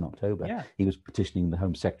 2 weeks in October. He was petitioning the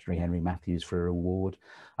Home Secretary Henry Matthews for a reward,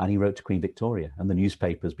 and he wrote to Queen Victoria, and the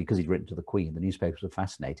newspapers, because he'd written to the Queen, the newspapers were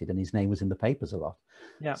fascinated, and his name was in the papers a lot.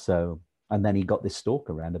 So, and then he got this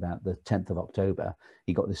stalker around about the 10th of October.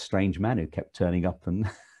 He got this strange man who kept turning up, and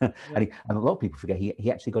and a lot of people forget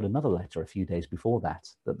he actually got another letter a few days before that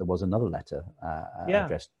there was another letter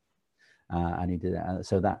addressed. And he did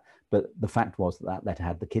but the fact was that letter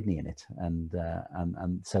had the kidney in it, and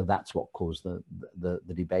so that's what caused the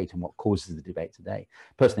debate and what causes the debate today.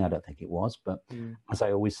 Personally, I don't think it was, but as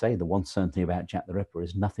I always say, the one certain thing about Jack the Ripper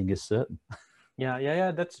is nothing is certain.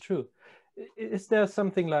 Yeah, that's true. Is there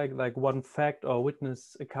something like one fact or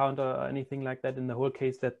witness account or anything like that in the whole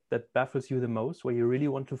case that baffles you the most, where you really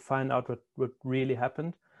want to find out what really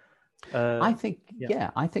happened? I think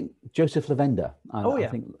Joseph Lavender. I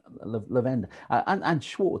think Lavender and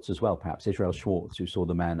Schwartz as well, perhaps Israel Schwartz, who saw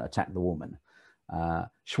the man attack the woman.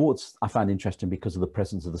 Schwartz I find interesting because of the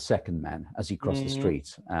presence of the second man as he crossed the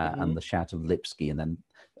street, and the shout of Lipsky, and then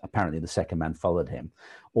apparently the second man followed him,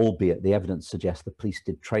 albeit the evidence suggests the police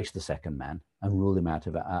did trace the second man and rule him out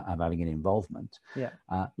of having any involvement.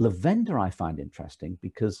 Lavender I find interesting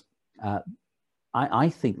because I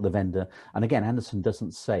think Lavender, and again, Anderson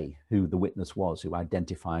doesn't say who the witness was who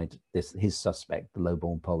identified his suspect, the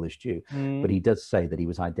low-born Polish Jew, but he does say that he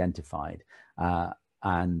was identified.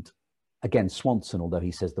 And again, Swanson, although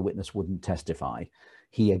he says the witness wouldn't testify,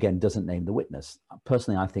 he again doesn't name the witness.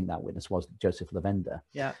 Personally, I think that witness was Joseph Lavender.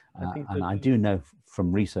 I do know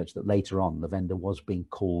from research that later on, Lavender was being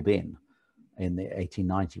called in the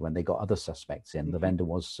 1890 when they got other suspects in. Lavender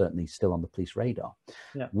was certainly still on the police radar.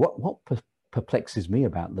 What perplexes me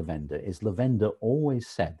about Lavender is Lavender always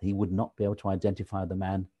said he would not be able to identify the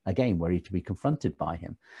man again were he to be confronted by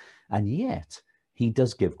him, and yet he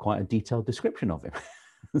does give quite a detailed description of him.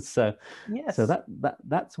 So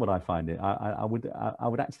that's what I find it. I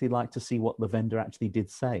would actually like to see what Lavender actually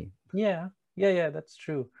did say. That's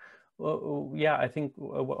true. Well, I think.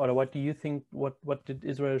 What do you think? What did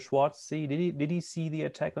Israel Schwartz see? Did he see the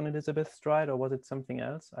attack on Elizabeth Stride, or was it something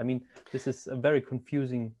else? I mean, this is a very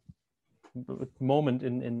confusing moment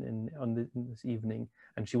in this evening,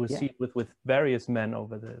 and she was seen with various men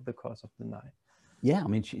over the course of the night. I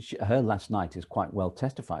mean, her last night is quite well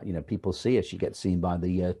testified. You know, people see her. She gets seen by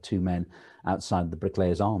the two men outside the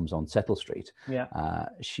Bricklayers Arms on Settle Street.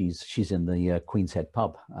 She's in the Queen's Head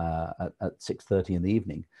pub at 6:30 in the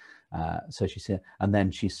evening. So she's here, and then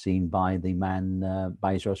she's seen by the man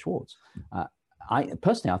by Israel Schwartz. I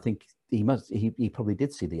personally, I think he probably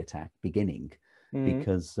did see the attack beginning.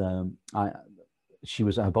 Because her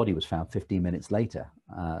body was found 15 minutes later.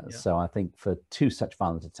 So I think for two such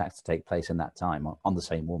violent attacks to take place in that time on the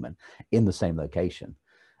same woman in the same location,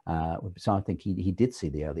 so I think he did see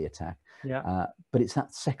the early attack. But it's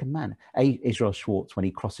that second man, Israel Schwartz, when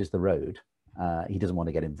he crosses the road, he doesn't want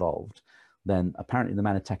to get involved. Then apparently the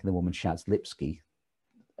man attacking the woman shouts Lipsky.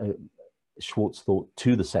 Schwartz thought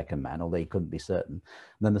to the second man, although he couldn't be certain.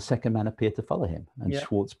 And then the second man appeared to follow him, and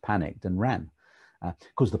Schwartz panicked and ran.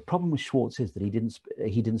 Because the problem with Schwartz is that he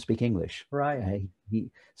didn't speak English. Right.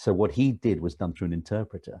 So what he did was done through an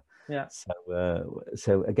interpreter.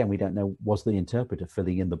 So again, we don't know, was the interpreter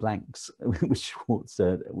filling in the blanks with Schwartz?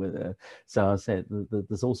 So I said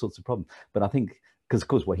there's all sorts of problems. But I think because of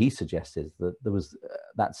course what he suggests is that there was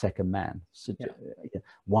that second man.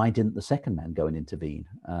 why didn't the second man go and intervene?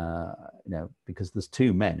 Because there's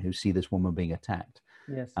two men who see this woman being attacked,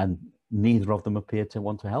 Yes. and neither of them appear to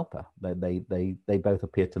want to help her. They both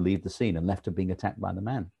appear to leave the scene and left her being attacked by the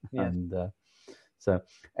man. Yes. And so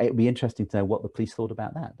it'd be interesting to know what the police thought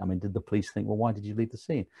about that. I mean, did the police think, well, why did you leave the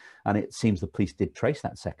scene? And it seems the police did trace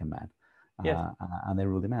that second man, Yes. and they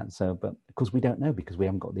ruled him out. So, but of course we don't know because we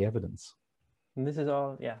haven't got the evidence. And this is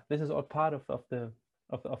all, this is all part of the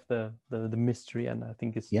mystery, and I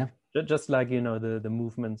think it's just like the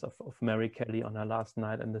movements of Mary Kelly on her last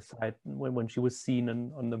night and the site when she was seen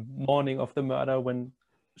on the morning of the murder, when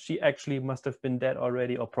she actually must have been dead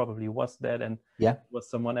already, or probably was dead, and was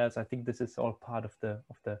someone else. I think this is all part of the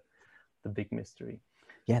big mystery.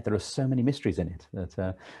 Yeah, there are so many mysteries in it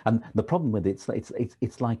that, and the problem with it,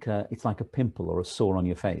 it's like a pimple or a sore on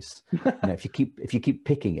your face. If you keep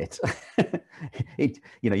picking it,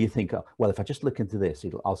 you think, oh, well, if I just look into this,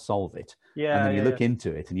 I'll solve it. Yeah. And then you look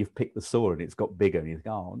into it, and you've picked the sore, and it's got bigger, and you think,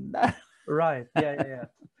 oh no. Right. Yeah.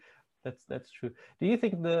 That's true. Do you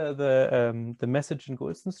think the message in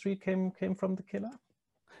Goulston Street came from the killer?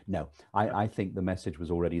 No, I think the message was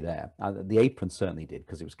already there. The apron certainly did,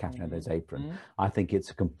 because it was Catherine O'Day's apron. I think it's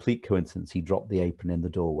a complete coincidence he dropped the apron in the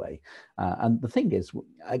doorway. And the thing is,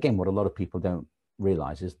 again, what a lot of people don't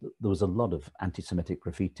realize is that there was a lot of anti-Semitic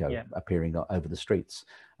graffiti appearing over the streets.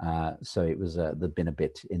 So it was there'd been a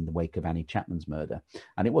bit in the wake of Annie Chapman's murder,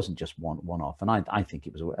 and it wasn't just one-off. And I think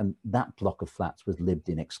it was, and that block of flats was lived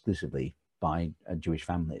in exclusively by Jewish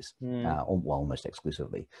families, almost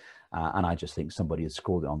exclusively. And I just think somebody had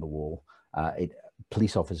scrawled it on the wall.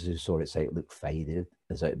 Police officers who saw it say it looked faded,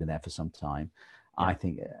 as though it had been there for some time. I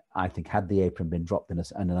think had the apron been dropped in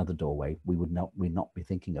another doorway, we'd not be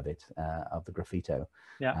thinking of it, of the graffito.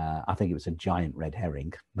 I think it was a giant red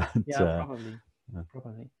herring. But,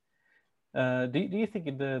 probably. Do you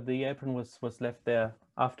think the apron was left there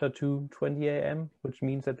after 2:20 a.m., which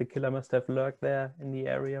means that the killer must have lurked there in the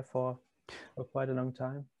area for quite a long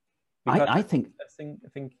time? I think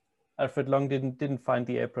Alfred Long didn't find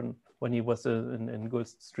the apron when he was in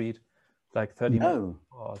Goulston Street, like 30 minutes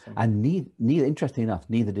or something. And neither, interestingly enough,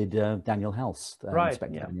 neither did Daniel Helse,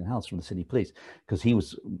 Inspector Daniel Helse from the Sydney Police, because he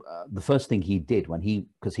was the first thing he did when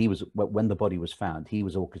the body was found, he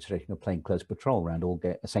was orchestrating a plainclothes patrol around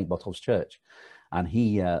Aldgate, St. Botolph's Church, and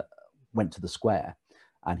he went to the square,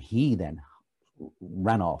 and he then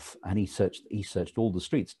ran off and he searched all the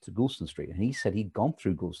streets to Goulston Street, and he said he'd gone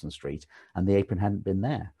through Goulston Street and the apron hadn't been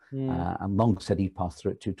there. And Long said he passed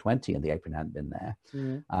through at 2:20 and the apron hadn't been there.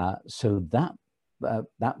 So that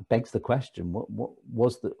begs the question: what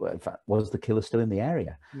was the killer still in the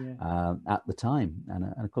area at the time? And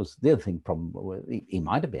of course, the other problem he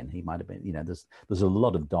might have been. There's a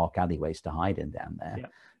lot of dark alleyways to hide in down there.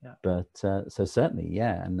 But so certainly,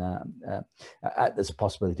 and there's a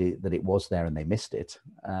possibility that it was there and they missed it.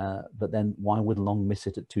 But then why would Long miss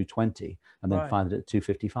it at 2:20 and then find it at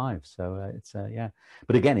 2:55? So it's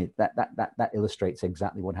But again, that illustrates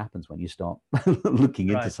exactly what happens when you start looking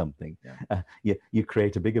into something. You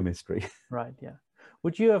create a bigger mystery. Right. Yeah.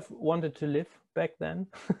 Would you have wanted to live back then?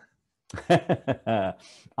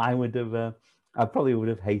 I would have. I probably would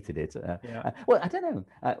have hated it. Well, I don't know.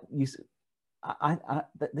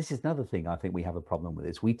 This is another thing I think we have a problem with,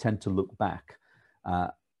 is we tend to look back.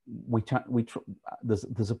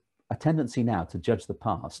 There's a tendency now to judge the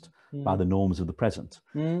past by the norms of the present.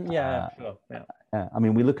 Sure. I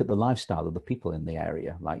mean, we look at the lifestyle of the people in the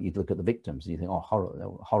area. Like, you look at the victims and you think, oh,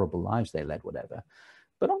 horrible lives they led, whatever.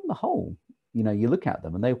 But on the whole, you look at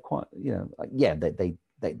them and they were quite,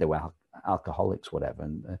 they were alcoholics,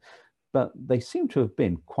 whatever, but they seem to have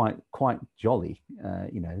been quite jolly.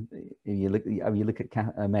 You look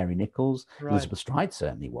at Mary Nichols, Elizabeth Stride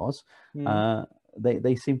certainly was.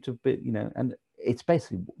 They seem to have been, and it's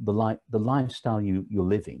basically the lifestyle you're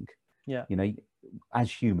living.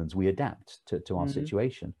 As humans, we adapt to our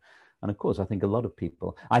situation. And of course, I think a lot of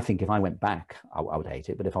people, I think if I went back, I would hate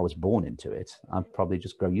it. But if I was born into it, I'd probably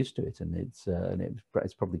just grow used to it. And it's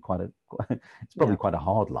probably quite a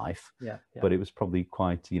hard life. But it was probably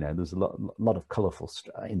quite, there's a lot of colourful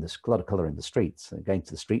lot of colour in the streets, going to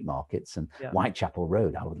the street markets and Whitechapel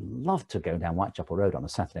Road. I would love to go down Whitechapel Road on a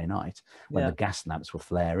Saturday night when the gas lamps were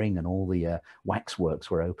flaring and all the waxworks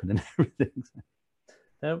were open and everything.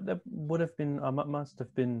 That would have been, must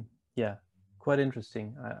have been, quite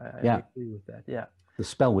interesting. I agree with that. The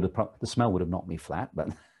smell would have knocked me flat, but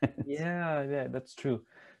yeah, that's true.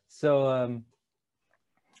 So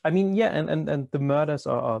I mean, and the murders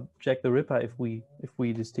are Jack the Ripper, if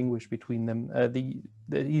we distinguish between them,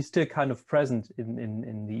 he's still kind of present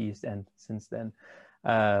in the East End since then.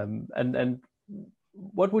 And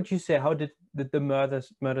what would you say? How did the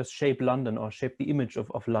murders shape London, or shape the image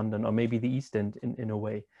of London, or maybe the East End in a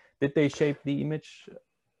way? Did they shape the image?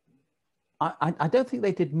 I don't think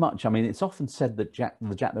they did much. I mean, it's often said that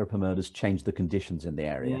the Jack the Ripper murders changed the conditions in the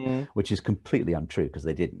area, which is completely untrue, because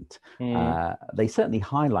they didn't. They certainly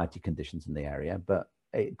highlighted conditions in the area, but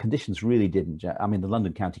conditions really didn't. I mean, the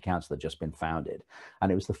London County Council had just been founded,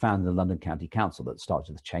 and it was the founding of the London County Council that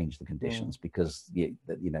started to change the conditions, because you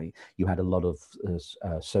had a lot of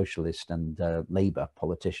socialist and Labour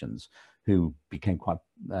politicians who became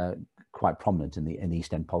quite prominent in the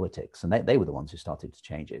East End politics, and they were the ones who started to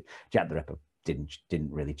change it. Jack the Ripper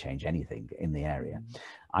didn't really change anything in the area.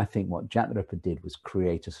 I think what Jack the Ripper did was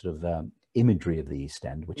create a sort of imagery of the East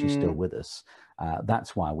End, which is still with us.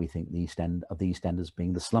 That's why we think the East End as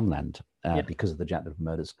being the slumland, because of the Jack the Ripper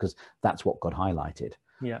murders, because that's what got highlighted.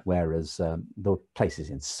 Whereas there were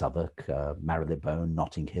places in Southwark, Marylebone,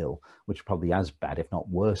 Notting Hill, which are probably as bad, if not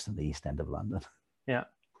worse, than the East End of London.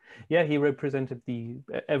 Yeah, he represented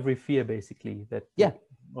every fear, basically, that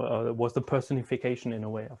was the personification in a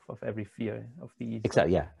way of every fear of the East.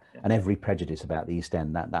 Exactly, and every prejudice about the East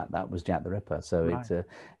End, that was Jack the Ripper. So right.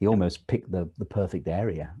 He almost picked the perfect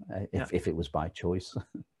area, if it was by choice.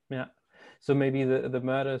 So maybe the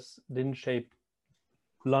murders didn't shape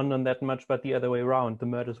London that much, but the other way around, the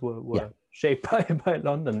murders were shaped by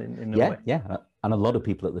London in a way. And a lot of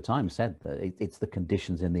people at the time said that it's the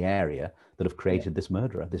conditions in the area that have created this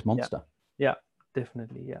murderer, this monster. Yeah,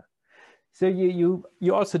 definitely. So you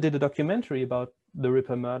also did a documentary about the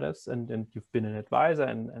Ripper murders, and you've been an advisor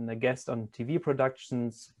and a guest on TV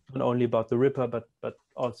productions, not only about the Ripper, but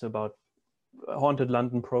also about Haunted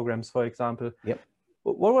London programs, for example.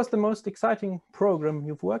 What was the most exciting program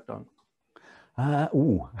you've worked on?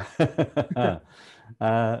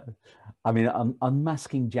 I mean,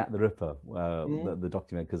 Unmasking Jack the Ripper, the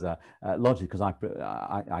document, because largely because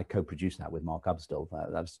I co-produced that with Mark Ubsdell.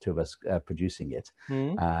 That was two of us producing it,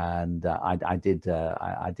 and I did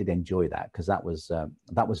enjoy that, because that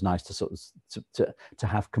was nice to sort of to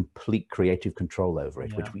have complete creative control over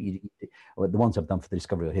it, which the ones I've done for the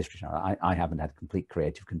Discovery of History Channel, I haven't had complete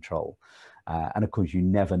creative control, and of course you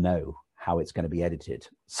never know how it's going to be edited.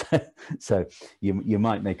 So you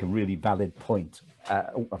might make a really valid point.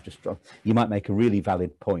 You might make a really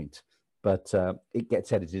valid point, but it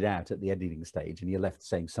gets edited out at the editing stage, and you're left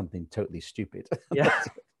saying something totally stupid.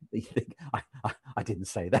 You think, I didn't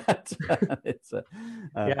say that.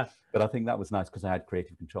 But I think that was nice, because I had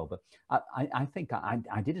creative control. But I think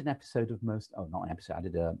I did an episode of I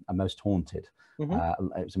did a Most Haunted. It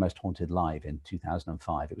was a Most Haunted live in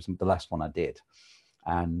 2005. It was the last one I did.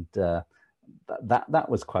 And that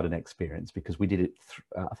was quite an experience, because we did it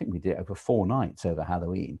I think we did it over 4 nights over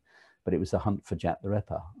Halloween, but it was the hunt for Jack the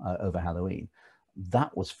Ripper over Halloween.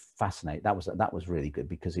 That was fascinating. That was really good,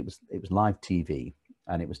 because it was live TV,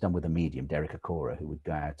 and it was done with a medium, Derek Acora, who would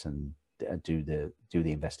go out and do the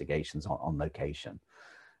investigations on location,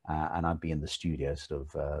 and I'd be in the studio sort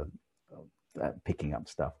of picking up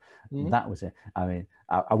stuff. That was it. I mean,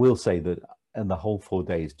 I will say that in the whole 4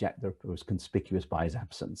 days, Jack the Ripper was conspicuous by his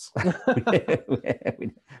absence.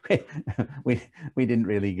 we didn't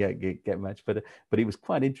really get much, but it was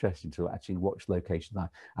quite interesting to actually watch locations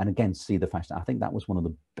and again see the fashion. I think that was one of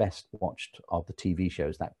the best watched of the TV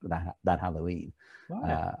shows that Halloween.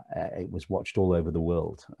 Wow. It was watched all over the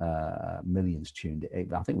world. Millions tuned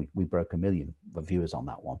in. I think we broke 1 million viewers on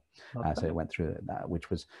that one. Okay. So it went through that, which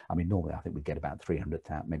was, I mean, normally I think we'd get about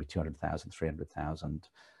 300,000, maybe 200,000, 300,000.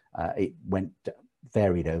 It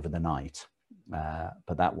varied over the night,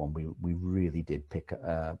 but that one we really did pick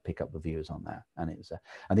up the viewers on that, and it was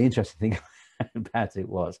and the interesting thing about it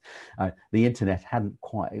was the internet hadn't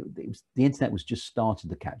quite. The internet was just started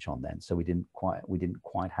to catch on then, so we didn't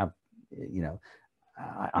quite have,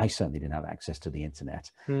 I certainly didn't have access to the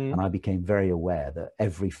internet, and I became very aware that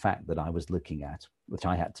every fact that I was looking at, which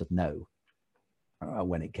I had to know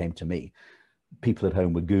when it came to me, people at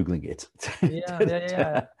home were Googling it.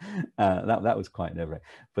 That was quite nerve-wracking.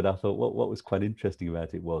 But I thought what was quite interesting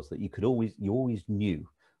about it was that you always knew.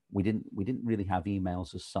 We didn't really have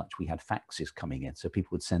emails as such. We had faxes coming in, so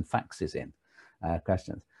people would send faxes in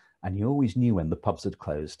questions, and you always knew when the pubs had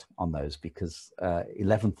closed on those, because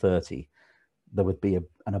 11:30 there would be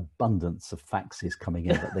an abundance of faxes coming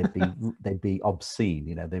in, but they'd be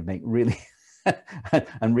obscene. They'd make really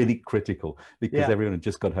and really critical, because everyone had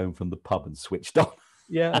just got home from the pub and switched on.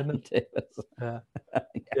 You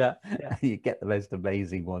get the most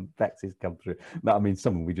amazing faxes come through. But I mean,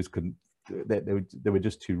 some we just couldn't. They were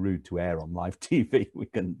just too rude to air on live TV. We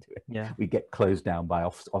couldn't do it. We get closed down by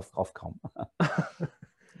Ofcom.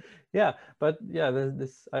 But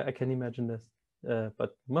this I can imagine this.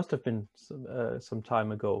 but must have been some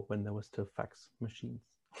time ago when there was still fax machines.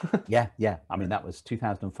 Yeah. I mean, that was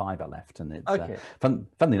 2005 I left, and it's Okay.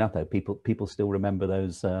 Funnily enough, though, people still remember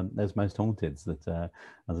those Most Haunteds. That,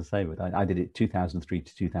 as I say, I did it 2003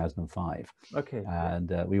 to 2005. Okay.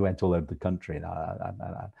 And we went all over the country,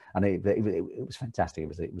 and it was fantastic.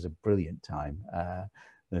 It was a brilliant time.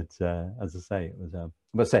 As I say, it was.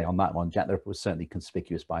 But say on that one, Jack the Ripper was certainly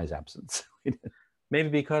conspicuous by his absence. Maybe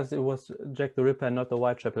because it was Jack the Ripper and not the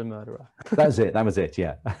Whitechapel murderer. That was it.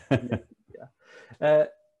 Yeah.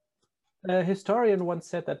 A historian once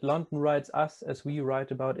said that London writes us as we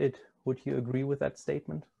write about it. Would you agree with that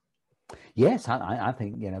statement? Yes, I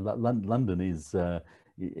think London is.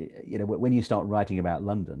 When you start writing about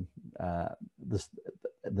London,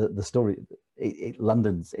 the story,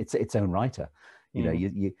 London's its own writer.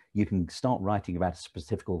 You can start writing about a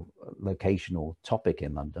specific location or topic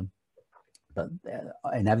in London, but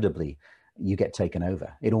inevitably you get taken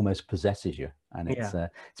over. It almost possesses you, and it's a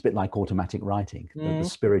bit like automatic writing. The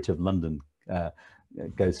spirit of London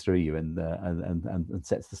goes through you and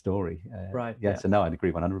sets the story. Right. Yeah. So no, I'd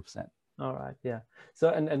agree 100%. All right. Yeah. So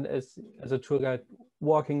and as a tour guide,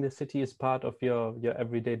 walking the city is part of your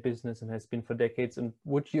everyday business and has been for decades. And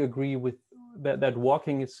would you agree with that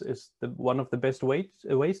walking is one of the best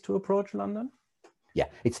ways to approach London? Yeah,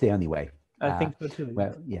 it's the only way. I think so too.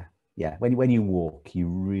 Well, yeah. When you walk, you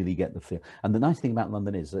really get the feel. And the nice thing about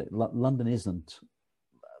London is that London isn't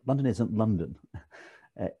London.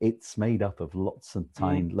 It's made up of lots of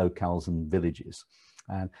tiny locales and villages.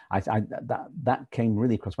 And that came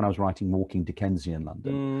really across when I was writing Walking Dickensian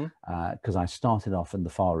London, because I started off in the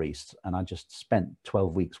Far East and I just spent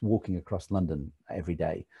 12 weeks walking across London every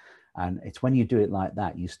day. And it's when you do it like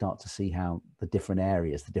that, you start to see how the different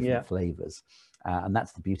areas, the different flavors, and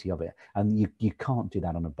that's the beauty of it. And you can't do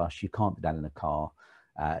that on a bus. You can't do that in a car.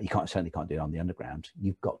 You certainly can't do it on the underground.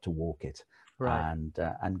 You've got to walk it, and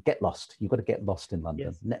get lost. You've got to get lost in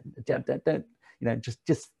London. Yes. Don't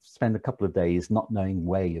just spend a couple of days not knowing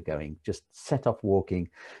where you're going. Just set off walking.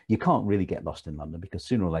 You can't really get lost in London because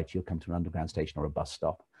sooner or later you'll come to an underground station or a bus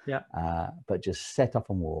stop. Yeah. But just set off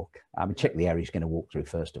and walk. I mean, check the area you're going to walk through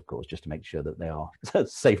first, of course, just to make sure that they are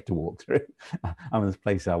safe to walk through. I mean, this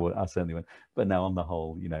place I certainly went. But no, on the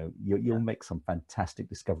whole, you'll make some fantastic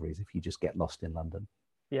discoveries if you just get lost in London.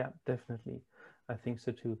 Yeah, definitely. I think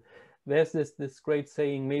so too. There's this great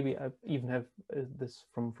saying, maybe I even have this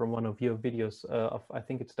from one of your videos of, I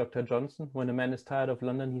think it's Dr. Johnson, when a man is tired of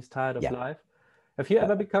London, he's tired of life. Have you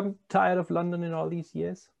ever become tired of London in all these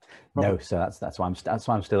years? No, so that's why I'm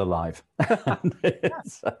still alive. I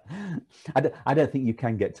don't think you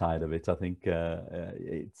can get tired of it. I think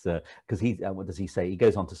it's because what does he say? He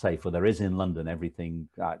goes on to say, "For there is in London everything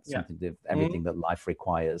everything that life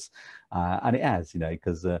requires," and it has,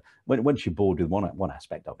 because once you're bored with one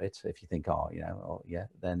aspect of it, if you think,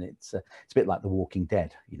 then it's a bit like The Walking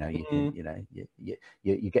Dead. You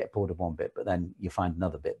get bored of one bit, but then you find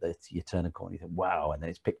another bit that you turn a corner, you think, wow, and then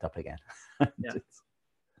it's picked up again.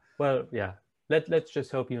 Well, yeah. Let's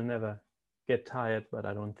just hope you'll never get tired, but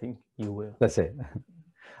I don't think you will. That's it.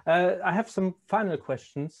 I have some final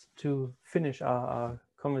questions to finish our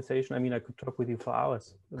conversation. I mean, I could talk with you for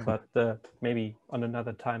hours, but maybe on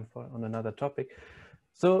another time on another topic.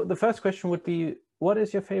 So the first question would be, what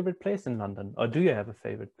is your favorite place in London? Or do you have a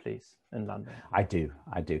favorite place in London? I do.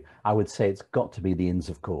 I would say it's got to be the Inns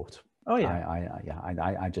of Court. Oh yeah,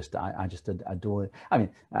 I just adore it. I mean,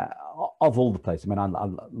 of all the places, I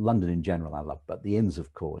mean, London in general I love, but the Inns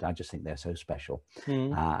of Court, I just think they're so special.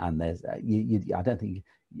 And there's I don't think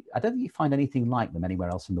you find anything like them anywhere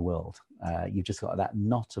else in the world. You've just got that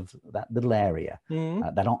knot of that little area.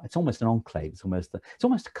 It's almost an enclave. It's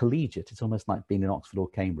almost a collegiate. It's almost like being in Oxford or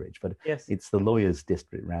Cambridge, but it's the lawyers'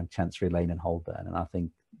 district around Chancery Lane and Holborn. And I think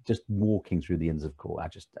just walking through the Inns of Court,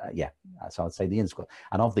 so I'd say the Inns of Court.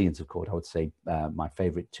 And of the Inns of Court, I would say my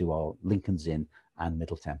favorite two are Lincoln's Inn and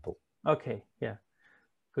Middle Temple. Okay, yeah.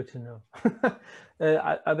 Good to know.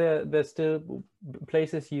 Are there still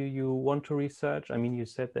places you want to research? I mean, you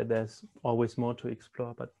said that there's always more to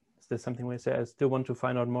explore, but is there something where you say, I still want to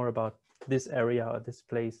find out more about this area or this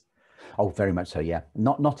place? Oh, very much so, yeah.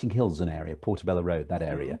 Notting Hill's an area, Portobello Road, that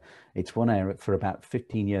area. It's one area for about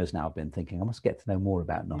 15 years now. I've been thinking I must get to know more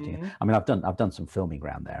about Notting Hill. I mean, I've done some filming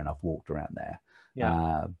around there and I've walked around there.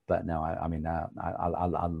 Yeah. But no, I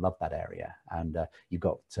love that area. And you've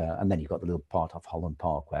got, and then you've got the little part of Holland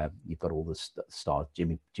Park where you've got all the stars.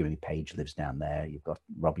 Jimmy Page lives down there. You've got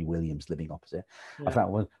Robbie Williams living opposite. Yeah. In fact,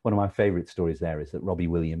 one of my favorite stories there is that Robbie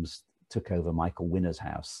Williams took over Michael Winner's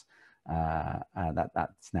house. And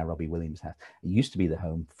that's now Robbie Williams' house. It used to be the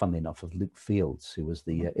home, funnily enough, of Luke Fields, who was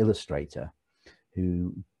the illustrator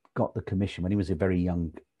who got the commission when he was a very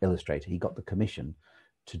young illustrator. He got the commission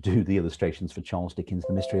to do the illustrations for Charles Dickens'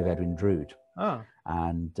 The Mystery of Edwin Drood. Ah.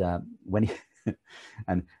 And when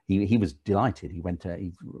he was delighted. He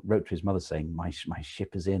wrote to his mother saying, my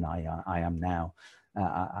ship is in, I am now.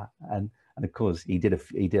 And of course he did, I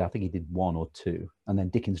think he did one or two, and then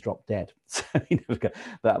Dickens dropped dead. So he never got,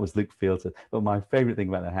 that was Luke Fields. But my favorite thing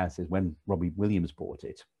about the house is when Robbie Williams bought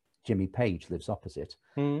it, Jimmy Page lives opposite.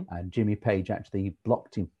 And Jimmy Page actually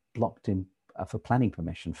blocked him for planning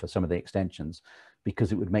permission for some of the extensions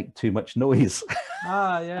because it would make too much noise.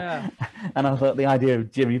 Ah, yeah. And I thought the idea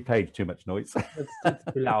of Jimmy Page, too much noise. It's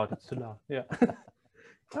too loud. It's too loud. Yeah.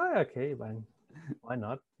 Oh, okay, why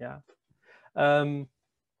not? Yeah.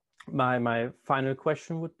 My final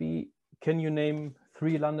question would be: can you name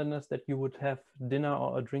 3 Londoners that you would have dinner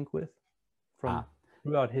or a drink with from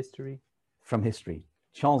throughout history? From history,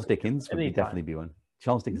 Charles Dickens would Anytime. definitely be one.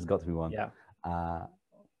 Charles Dickens has got to be one. Yeah.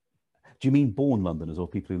 Do you mean born Londoners or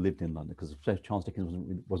people who lived in London? Because Charles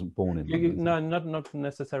Dickens wasn't born in London. No, not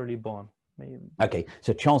necessarily born. Maybe. Okay,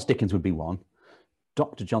 so Charles Dickens would be one,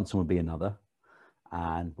 Dr. Johnson would be another,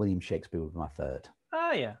 and William Shakespeare would be my third.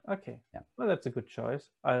 Ah, yeah. Okay. Yeah. Well, that's a good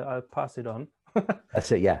choice. I'll pass it on.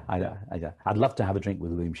 That's it. Yeah, I'd love to have a drink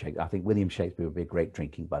with William Shakespeare. I think William Shakespeare would be a great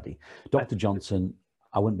drinking buddy. Dr. Johnson,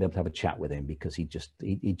 I wouldn't be able to have a chat with him because he'd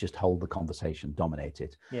just hold the conversation, dominate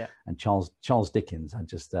it. Yeah. And Charles Dickens,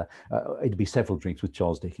 it'd be several drinks with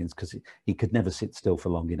Charles Dickens because he could never sit still for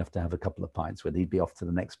long enough to have a couple of pints with. He'd be off to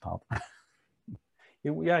the next pub.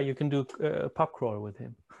 Yeah, you can do a pub crawl with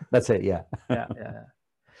him. That's it. Yeah. Yeah.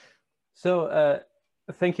 So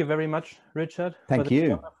thank you very much, Richard. Thank for you. this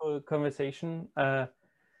wonderful conversation.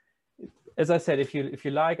 As I said, if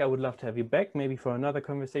you like, I would love to have you back, maybe for another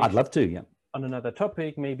conversation. I'd love to. Yeah. On another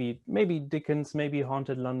topic, maybe Dickens, maybe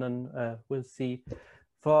Haunted London. We'll see.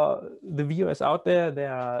 For the viewers out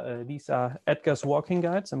there, these are Edgar's walking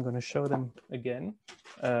guides. I'm going to show them again.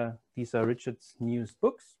 These are Richard's newest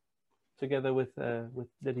books, together with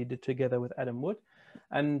that he did together with Adam Wood,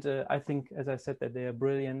 and I think, as I said, that they are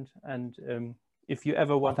brilliant. And if you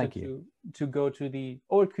ever wanted to go to the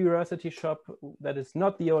Old Curiosity Shop, that is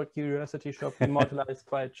not the Old Curiosity Shop immortalized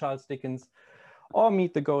by Charles Dickens, or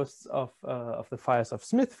meet the ghosts of the fires of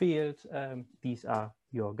Smithfield, these are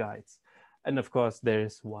your guides. And of course, there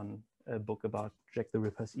is one book about Jack the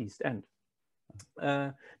Ripper's East End.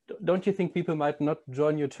 Don't you think people might not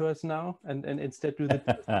join your tours now and instead do the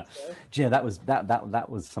tours? Yeah, that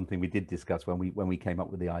was something we did discuss when we came up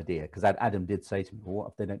with the idea, because Adam did say to me, well, what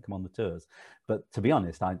if they don't come on the tours? But to be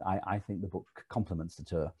honest, I think the book complements the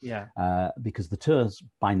tour. Yeah. Because the tours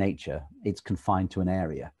by nature, it's confined to an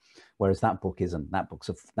area, whereas that book isn't. That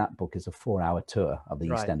book is a 4-hour tour of the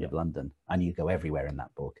East End of London, and you go everywhere in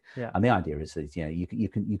that book. Yeah. And the idea is that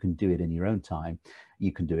you can do it in your own time.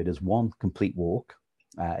 You can do it as one complete walk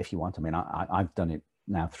if you want. I mean, I've done it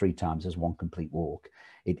now 3 times as one complete walk.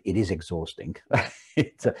 It is exhausting, but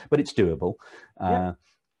it's doable.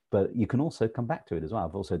 But you can also come back to it as well.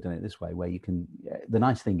 I've also done it this way, where you can, the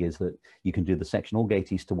nice thing is that you can do the section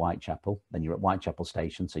Aldgate East to Whitechapel, then you're at Whitechapel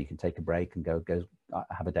Station, so you can take a break and go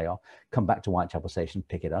have a day off, come back to Whitechapel Station,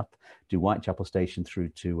 pick it up, do Whitechapel Station through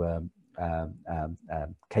to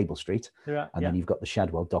Cable Street, and then you've got the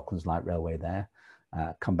Shadwell Docklands Light Railway there,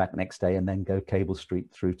 come back next day and then go Cable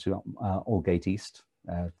Street through to Aldgate East,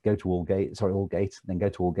 go to Aldgate, then go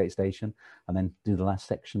to Aldgate Station, and then do the last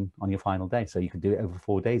section on your final day. So you can do it over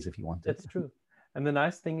 4 days if you want. That's true. And the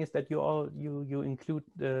nice thing is that you include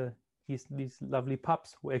these lovely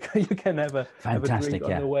pubs where you can have a drink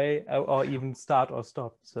on the way, or even start or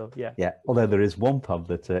stop. So yeah. Although there is one pub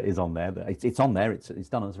that is on there. It's on there. It's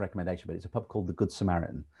done as a recommendation, but it's a pub called the Good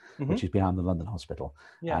Samaritan, which is behind the London Hospital.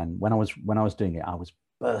 Yeah. And when I was doing it, I was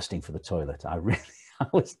bursting for the toilet. I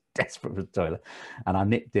was desperate for the toilet, and I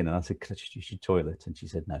nipped in and I said, "Could I just use your toilet?" And she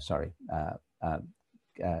said, "No, sorry,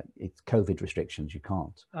 it's COVID restrictions. You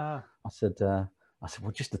can't." I said,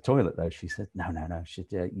 "Well, just the toilet, though." She said, "No." She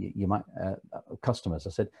said, "You might customers." I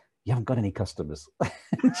said, "You haven't got any customers."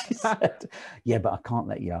 She said, "Yeah, but I can't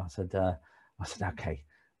let you." I said, "Okay."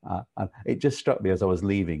 And it just struck me as I was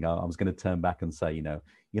leaving. I was going to turn back and say,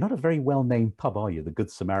 you're not a very well-named pub, are you? The Good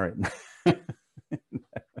Samaritan.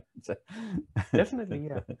 Definitely,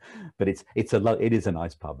 yeah. But it is a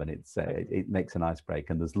nice pub, and it makes a nice break.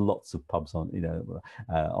 And there's lots of pubs on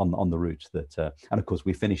on the route that, and of course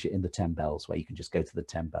we finish it in the 10 Bells, where you can just go to the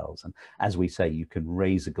 10 Bells, and as we say, you can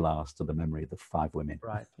raise a glass to the memory of the 5 women.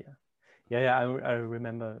 Right. Yeah. I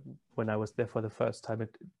remember when I was there for the first time.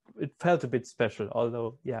 It felt a bit special,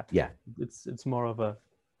 although it's more of a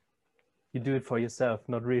you do it for yourself,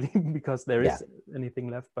 not really because there is anything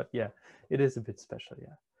left, but yeah, it is a bit special.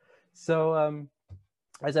 Yeah. So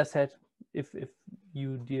as I said, if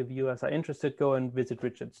you, dear viewers, are interested, go and visit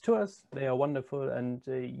Richard's tours. They are wonderful, and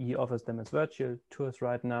he offers them as virtual tours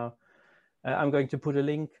right now. I'm going to put a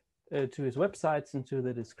link to his websites into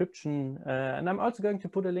the description, and I'm also going to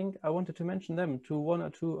put a link, I wanted to mention them, to one or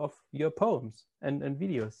two of your poems and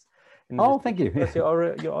videos. Oh, thank you. Because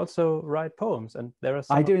you also write poems, and there are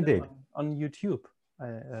some I do indeed on YouTube.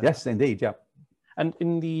 Yes, indeed, yeah. And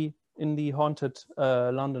in the Haunted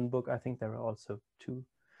London book, I think there are also two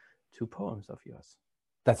poems of yours.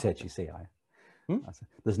 That's it. You see,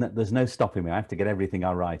 there's no stopping me. I have to get everything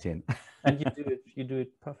I write in. And you do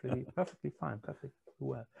it perfectly fine, perfectly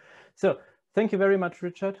well. So thank you very much,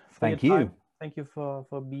 Richard. Thank you. Thank you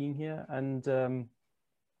for being here, and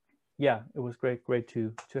yeah, it was great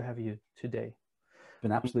to have you today. It's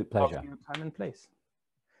been an absolute pleasure. Time and place.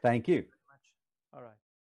 Thank you. All right.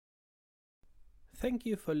 Thank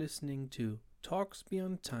you for listening to Talks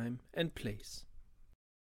Beyond Time and Place.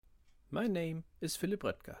 My name is Philip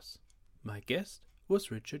Röttgers. My guest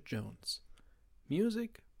was Richard Jones.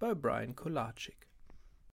 Music by Brian Kolarczyk.